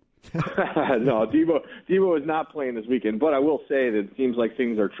weekend? No, Deebo is not playing this weekend, but I will say that it seems like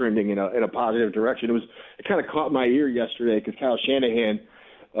things are trending in a positive direction. It kind of caught my ear yesterday because Kyle Shanahan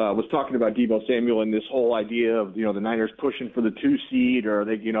was talking about Deebo Samuel and this whole idea of, the Niners pushing for the 2 seed, or are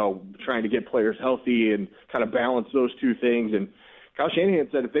they, trying to get players healthy and kind of balance those two things. And Kyle Shanahan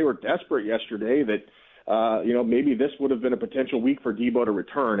said if they were desperate yesterday that, maybe this would have been a potential week for Deebo to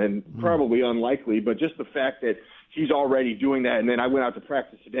return, and probably unlikely, but just the fact that he's already doing that. And then I went out to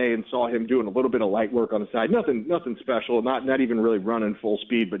practice today and saw him doing a little bit of light work on the side. Nothing special, not even really running full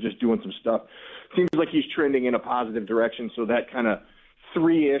speed, but just doing some stuff. Seems like he's trending in a positive direction, so that kind of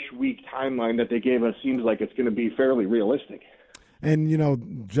 3-ish week timeline that they gave us seems like it's going to be fairly realistic. And,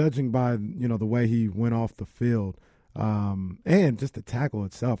 judging by, the way he went off the field and just the tackle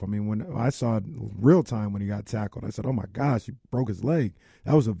itself. I mean, when I saw it real time when he got tackled, I said, oh, my gosh, he broke his leg.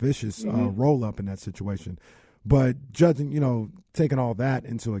 That was a vicious roll-up in that situation. But judging, taking all that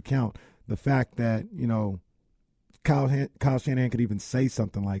into account, the fact that, Kyle Shanahan could even say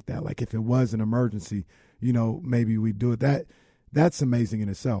something like that, like if it was an emergency, maybe we do it. That's amazing in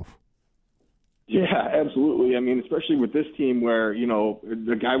itself. Yeah, absolutely. I mean, especially with this team where,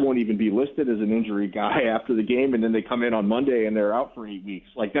 the guy won't even be listed as an injury guy after the game, and then they come in on Monday and they're out for 8 weeks.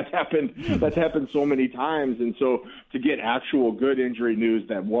 Like that's happened so many times. And so to get actual good injury news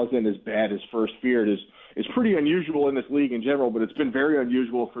that wasn't as bad as first feared is pretty unusual in this league in general, but it's been very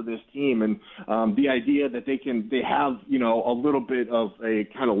unusual for this team. And the idea that they have, a little bit of a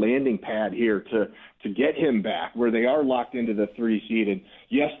kind of landing pad here to get him back where they are locked into the 3 seed. And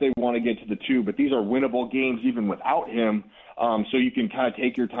yes, they want to get to the 2, but these are winnable games even without him. So you can kind of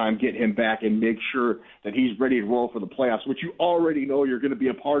take your time, get him back, and make sure that he's ready to roll for the playoffs, which you already know you're going to be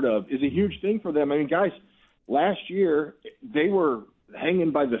a part of, is a huge thing for them. I mean, guys, last year they were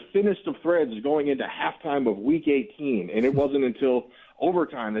hanging by the thinnest of threads going into halftime of Week 18, and it wasn't until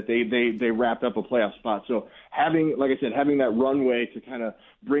overtime that they wrapped up a playoff spot. So having that runway to kind of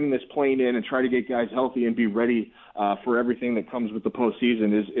bring this plane in and try to get guys healthy and be ready for everything that comes with the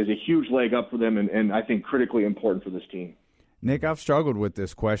postseason is a huge leg up for them, and I think critically important for this team. Nick, I've struggled with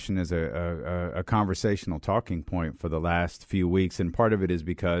this question as a conversational talking point for the last few weeks, and part of it is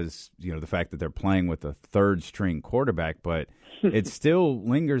because, the fact that they're playing with a third-string quarterback, but it still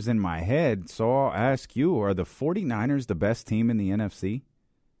lingers in my head. So I'll ask you, are the 49ers the best team in the NFC?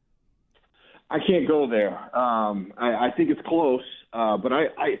 I can't go there. I think it's close, but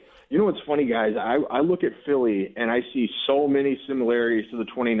you know what's funny, guys? I look at Philly, and I see so many similarities to the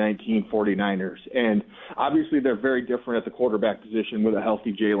 2019 49ers. And obviously they're very different at the quarterback position with a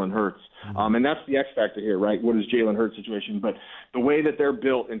healthy Jalen Hurts. And that's the X factor here, right? What is Jalen Hurts' situation? But the way that they're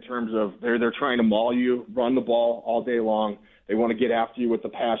built in terms of they're trying to maul you, run the ball all day long. They want to get after you with the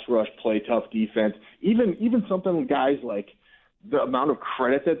pass rush, play tough defense. Even something with guys like the amount of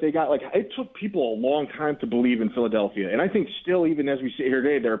credit that they got. Like, it took people a long time to believe in Philadelphia. And I think still, even as we sit here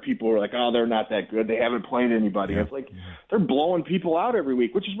today, there are people who are like, oh, they're not that good. They haven't played anybody. It's like they're blowing people out every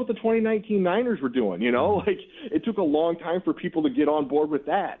week, which is what the 2019 Niners were doing, you know? Like, it took a long time for people to get on board with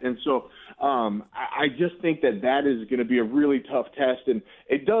that. And so I just think that is going to be a really tough test. And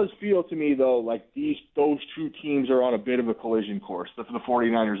it does feel to me, though, like those two teams are on a bit of a collision course, the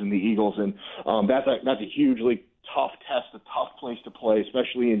 49ers and the Eagles. And that's a hugely tough test, a tough place to play,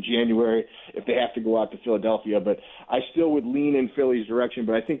 especially in January if they have to go out to Philadelphia. But I still would lean in Philly's direction,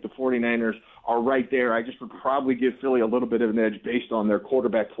 but I think the 49ers are right there. I just would probably give Philly a little bit of an edge based on their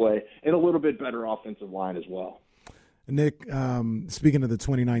quarterback play and a little bit better offensive line as well. Nick, speaking of the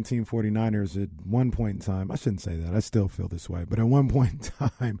 2019 49ers, at one point in time, I shouldn't say that, I still feel this way, but at one point in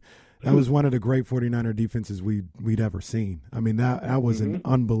time, that was one of the great 49er defenses we'd ever seen. I mean, that was an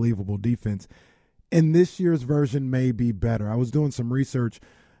unbelievable defense. And this year's version may be better. I was doing some research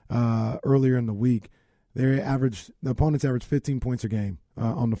earlier in the week. The opponents average 15 points a game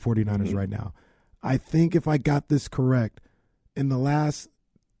on the 49ers right now. I think if I got this correct, in the last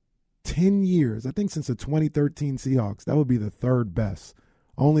 10 years, I think since the 2013 Seahawks, that would be the third best.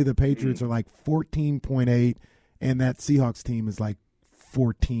 Only the Patriots are like 14.8, and that Seahawks team is like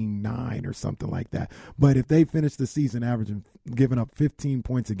 14.9 or something like that. But if they finish the season averaging, giving up 15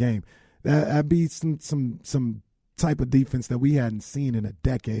 points a game, that'd be some type of defense that we hadn't seen in a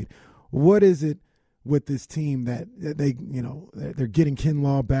decade. What is it with this team that they're getting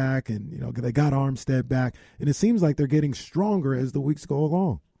Kinlaw back, and they got Armstead back, and it seems like they're getting stronger as the weeks go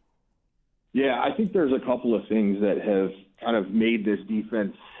along? Yeah, I think there's a couple of things that have kind of made this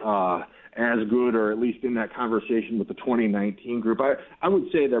defense as good, or at least in that conversation with the 2019 group. I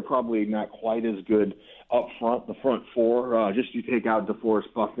would say they're probably not quite as good up front, the front four. Just you take out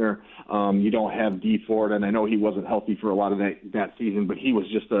DeForest Buckner, you don't have Dee Ford, and I know he wasn't healthy for a lot of that season, but he was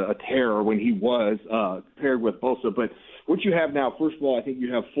just a terror when he was paired with Bosa. But what you have now, first of all, I think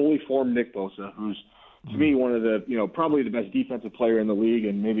you have fully formed Nick Bosa, who's to me one of the, probably the best defensive player in the league,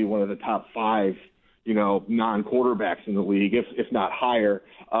 and maybe one of the top five, non-quarterbacks in the league, if not higher.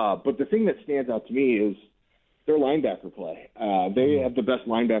 But the thing that stands out to me is their linebacker play. They have the best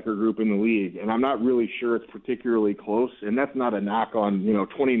linebacker group in the league, and I'm not really sure it's particularly close. And that's not a knock on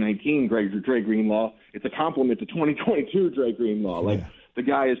 2019 Dre Greenlaw. It's a compliment to 2022 Dre Greenlaw. Like, the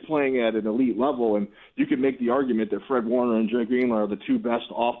guy is playing at an elite level, and you could make the argument that Fred Warner and Dre Greenlaw are the two best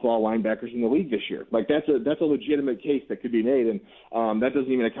off-ball linebackers in the league this year. Like, that's a legitimate case that could be made, and that doesn't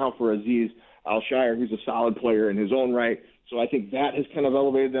even account for Azeez Al-Shire, who's a solid player in his own right. So I think that has kind of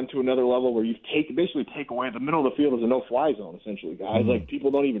elevated them to another level where you basically take away the middle of the field as a no-fly zone, essentially, guys. Like, people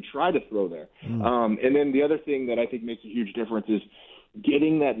don't even try to throw there. And then the other thing that I think makes a huge difference is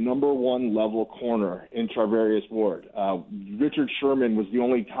getting that number one level corner in Charvarius Ward. Richard Sherman was the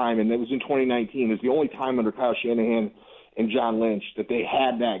only time, and it was in 2019, it was the only time under Kyle Shanahan and John Lynch that they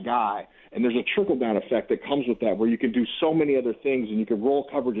had that guy. And there's a trickle-down effect that comes with that where you can do so many other things and you can roll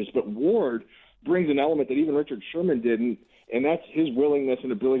coverages. But Ward brings an element that even Richard Sherman didn't, and that's his willingness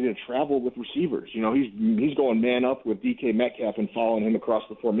and ability to travel with receivers. He's going man up with DK Metcalf and following him across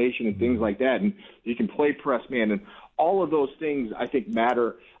the formation and things like that. And you can play press man, and all of those things I think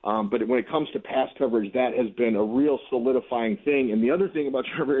matter. But when it comes to pass coverage, that has been a real solidifying thing. And the other thing about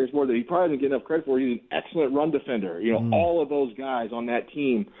Trevor Moore that he probably doesn't get enough credit for, he's an excellent run defender. All of those guys on that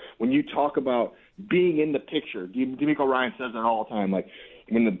team, when you talk about being in the picture, DeMeco Ryan says that all the time, like,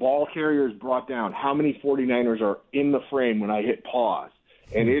 when the ball carrier is brought down, how many 49ers are in the frame when I hit pause?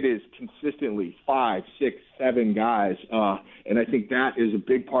 And it is consistently 5, 6, 7 guys. And I think that is a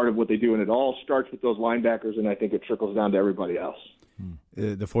big part of what they do. And it all starts with those linebackers, and I think it trickles down to everybody else.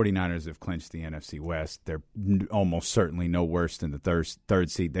 The 49ers have clinched the NFC West. They're almost certainly no worse than the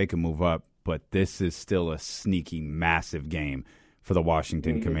third seed. They can move up, but this is still a sneaky, massive game for the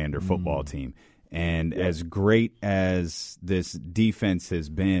Washington Commander football team. And as great as this defense has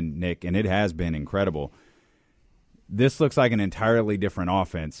been, Nick, and it has been incredible, this looks like an entirely different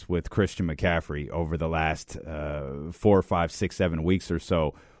offense with Christian McCaffrey over the last 4, 5, 6, 7 weeks or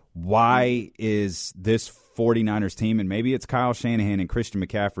so. Why is this 49ers team, and maybe it's Kyle Shanahan and Christian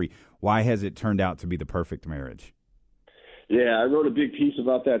McCaffrey, why has it turned out to be the perfect marriage? Yeah, I wrote a big piece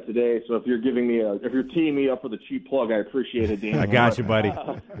about that today. So if you're teeing me up with a cheap plug, I appreciate it, Dan. I got you, buddy.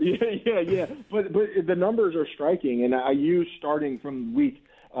 Yeah. But the numbers are striking, and I used starting from week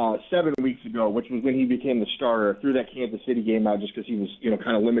 7 weeks ago, which was when he became the starter. Threw that Kansas City game out just because he was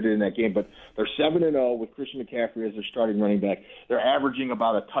kind of limited in that game. But they're 7-0 with Christian McCaffrey as their starting running back. They're averaging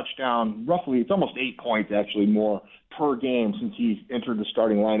about a touchdown, roughly. It's almost 8 points actually more per game since he entered the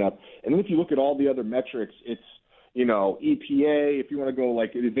starting lineup. And then if you look at all the other metrics, EPA, if you want to go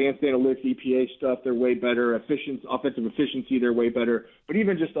like advanced analytics, EPA stuff, they're way better. Offensive efficiency, they're way better. But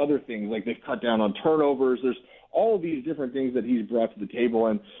even just other things, like they've cut down on turnovers. There's all of these different things that he's brought to the table.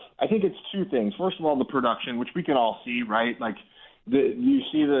 And I think it's two things. First of all, the production, which we can all see, right? Like you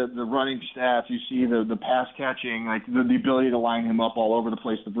see the running stats, you see the pass catching, like the ability to line him up all over the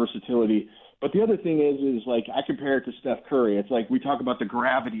place, the versatility. But the other thing is like I compare it to Steph Curry. It's like we talk about the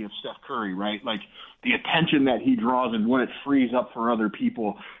gravity of Steph Curry, right? Like the attention that he draws and what it frees up for other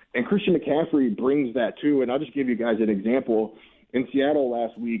people. And Christian McCaffrey brings that too. And I'll just give you guys an example. In Seattle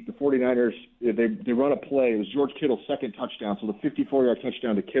last week, the 49ers, they run a play. It was George Kittle's second touchdown, so the 54-yard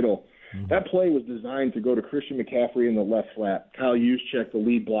touchdown to Kittle. Mm-hmm. That play was designed to go to Christian McCaffrey in the left flat. Kyle Juszczyk, the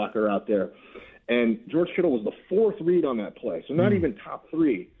lead blocker out there. And George Kittle was the fourth read on that play, so not even top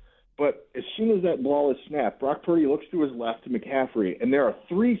three. But as soon as that ball is snapped, Brock Purdy looks to his left to McCaffrey, and there are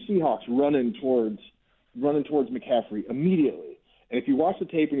three Seahawks running towards McCaffrey immediately. And if you watch the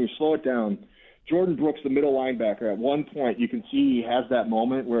tape and you slow it down, Jordan Brooks, the middle linebacker, at one point you can see he has that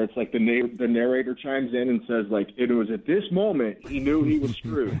moment where it's like the narrator chimes in and says, like, it was at this moment he knew he was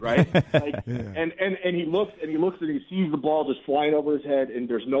screwed, right? Like, yeah. And he looks and he sees the ball just flying over his head, and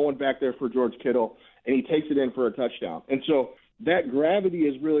there's no one back there for George Kittle, and he takes it in for a touchdown. And so that gravity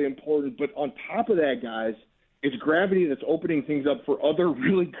is really important. But on top of that, guys, it's gravity that's opening things up for other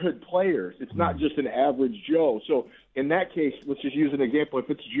really good players. It's not just an average Joe. So in that case, let's just use an example. If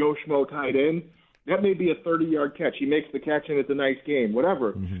it's Joe Schmo tight end, that may be a 30-yard catch. He makes the catch, and it's a nice game,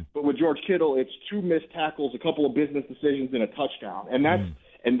 whatever. Mm-hmm. But with George Kittle, it's two missed tackles, a couple of business decisions, and a touchdown.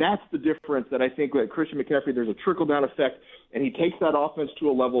 And that's the difference that I think with Christian McCaffrey, there's a trickle-down effect, and he takes that offense to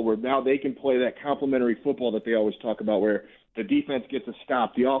a level where now they can play that complementary football that they always talk about, where the defense gets a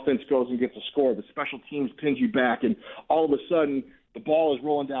stop, the offense goes and gets a score, the special teams pins you back, and all of a sudden the ball is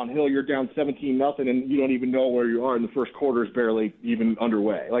rolling downhill, you're down 17-0, and you don't even know where you are, and the first quarter is barely even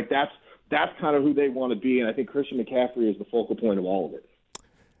underway. Like that's kind of who they want to be, and I think Christian McCaffrey is the focal point of all of it.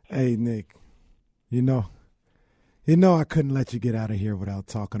 Hey, Nick, you know I couldn't let you get out of here without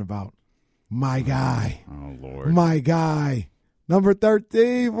talking about my guy. Oh, Lord. My guy. Number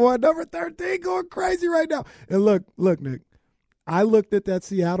 13, boy, number 13 going crazy right now. And look, Nick, I looked at that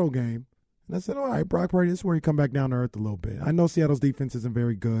Seattle game, and I said, all right, Brock Purdy, this is where you come back down to earth a little bit. I know Seattle's defense isn't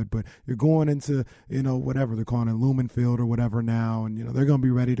very good, but you're going into, whatever they're calling it, Lumen Field or whatever now, and, they're going to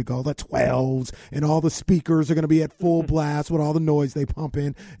be ready to go. The 12s and all the speakers are going to be at full blast with all the noise they pump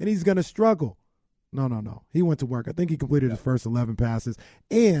in, and he's going to struggle. No. He went to work. I think he completed his first 11 passes.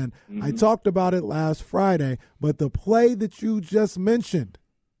 And I talked about it last Friday, but the play that you just mentioned,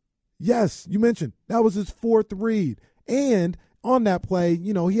 yes, you mentioned, that was his fourth read. And on that play, he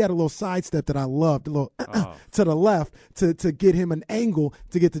had a little sidestep that I loved, a little to the left to get him an angle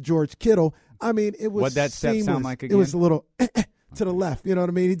to get to George Kittle. I mean, it was What'd that step seamless. sound like again? It was a little to the left, you know what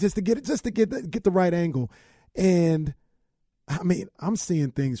I mean? Just to get the right angle. And, I mean, I'm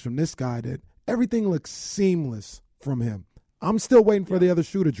seeing things from this guy that everything looks seamless from him. I'm still waiting for the other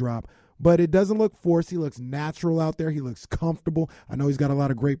shoe to drop, but it doesn't look forced. He looks natural out there. He looks comfortable. I know he's got a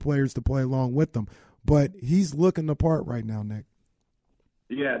lot of great players to play along with him, but he's looking the part right now, Nick.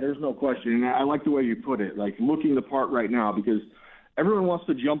 Yeah, there's no question. And I like the way you put it, like looking the part right now, because everyone wants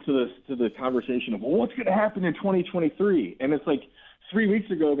to jump to the conversation of, well, what's going to happen in 2023? And it's like 3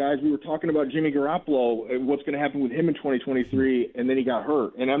 weeks ago, guys, we were talking about Jimmy Garoppolo and what's going to happen with him in 2023, and then he got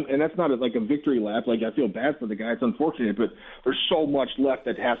hurt. And that's not like a victory lap. Like, I feel bad for the guy. It's unfortunate, but there's so much left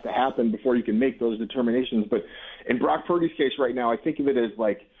that has to happen before you can make those determinations. But in Brock Purdy's case right now, I think of it as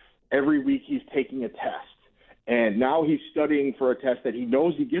like every week he's taking a test. And now he's studying for a test that he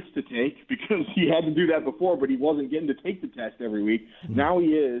knows he gets to take because he had to do that before, but he wasn't getting to take the test every week. Now he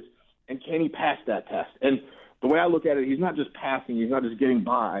is, and can he pass that test? And the way I look at it, he's not just passing, he's not just getting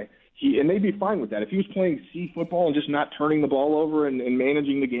by. And they'd be fine with that. If he was playing C football and just not turning the ball over and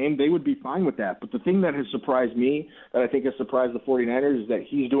managing the game, they would be fine with that. But the thing that has surprised me, that I think has surprised the 49ers, is that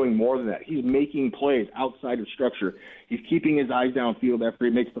he's doing more than that. He's making plays outside of structure. He's keeping his eyes downfield after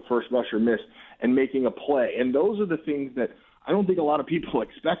he makes the first rusher miss and making a play. And those are the things that I don't think a lot of people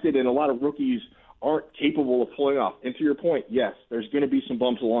expected, and a lot of rookies aren't capable of pulling off. And to your point, yes, there's going to be some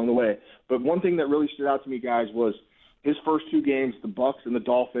bumps along the way. But one thing that really stood out to me, guys, was his first two games, the Bucs and the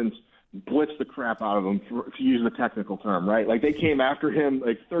Dolphins blitzed the crap out of him, to use the technical term, right? Like, they came after him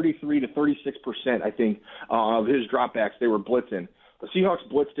like 33 to 36%, I think, of his dropbacks they were blitzing. The Seahawks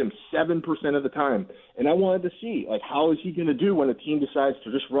blitzed him 7% of the time. And I wanted to see, like, how is he going to do when a team decides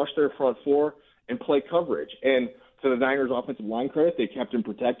to just rush their front four and play coverage? And to the Niners' offensive line credit, they kept him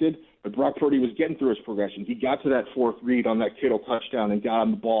protected. but Brock Purdy was getting through his progression. He got to that fourth read on that Kittle touchdown and got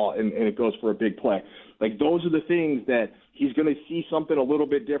on the ball, and it goes for a big play. Like, those are the things that he's going to see something a little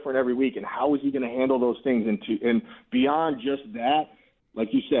bit different every week, and how is he going to handle those things? And beyond just that, like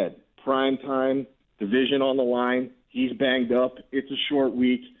you said, prime time, division on the line, he's banged up, it's a short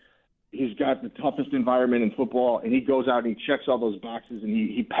week. He's got the toughest environment in football, and he goes out and he checks all those boxes, and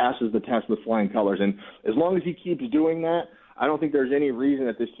he passes the test with flying colors. And as long as he keeps doing that, I don't think there's any reason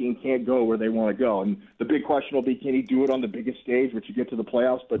that this team can't go where they want to go. And the big question will be, can he do it on the biggest stage, which you get to the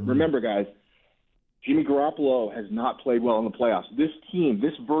playoffs? But remember, guys, Jimmy Garoppolo has not played well in the playoffs. This team,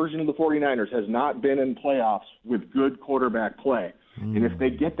 this version of the 49ers, has not been in playoffs with good quarterback play. And if they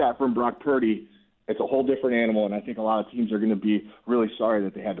get that from Brock Purdy, it's a whole different animal, and I think a lot of teams are going to be really sorry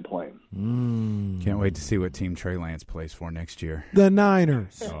that they had to play him. Can't wait to see what team Trey Lance plays for next year. The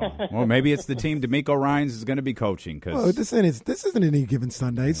Niners. Oh. Well, maybe it's the team DeMeco Ryans is going to be coaching. Cause this isn't any given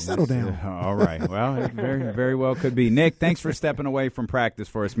Sunday. Settle down. All right. Well, it very, very well could be. Nick, thanks for stepping away from practice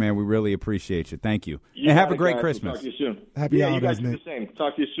for us, man. We really appreciate you. Thank you. And have a great Christmas. Talk to you soon. Happy holidays, you guys Nick. do the same.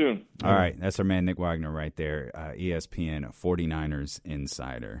 Talk to you soon. All right. That's our man, Nick Wagner, right there, ESPN 49ers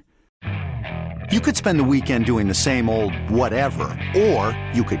Insider. You could spend the weekend doing the same old whatever, or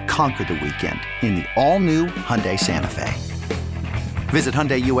you could conquer the weekend in the all-new Hyundai Santa Fe. Visit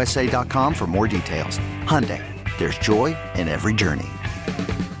HyundaiUSA.com for more details. Hyundai, there's joy in every journey.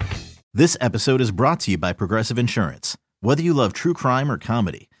 This episode is brought to you by Progressive Insurance. Whether you love true crime or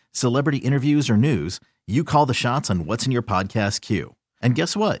comedy, celebrity interviews or news, you call the shots on what's in your podcast queue. And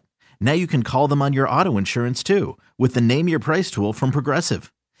guess what? Now you can call them on your auto insurance too, with the Name Your Price tool from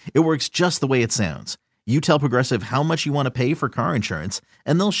Progressive. It works just the way it sounds. You tell Progressive how much you want to pay for car insurance,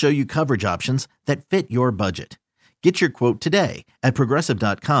 and they'll show you coverage options that fit your budget. Get your quote today at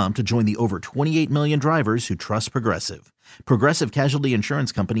Progressive.com to join the over 28 million drivers who trust Progressive. Progressive Casualty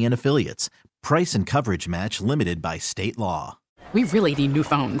Insurance Company and Affiliates. Price and coverage match limited by state law. We really need new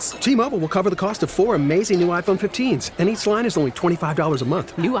phones. T-Mobile will cover the cost of 4 amazing new iPhone 15s, and each line is only $25 a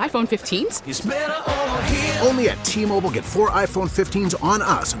month. New iPhone 15s? It's better over here. Only at T-Mobile, get 4 iPhone 15s on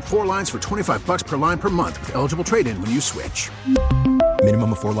us and 4 lines for $25 per line per month with eligible trade-in when you switch.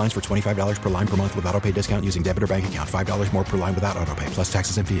 Minimum of 4 lines for $25 per line per month with autopay discount using debit or bank account. $5 more per line without autopay, plus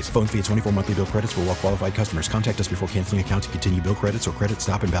taxes and fees. Phone fee at 24 monthly bill credits for well-qualified customers. Contact us before canceling account to continue bill credits or credit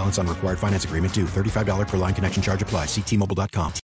stop and balance on required finance agreement due. $35 per line connection charge applies. See T-Mobile.com.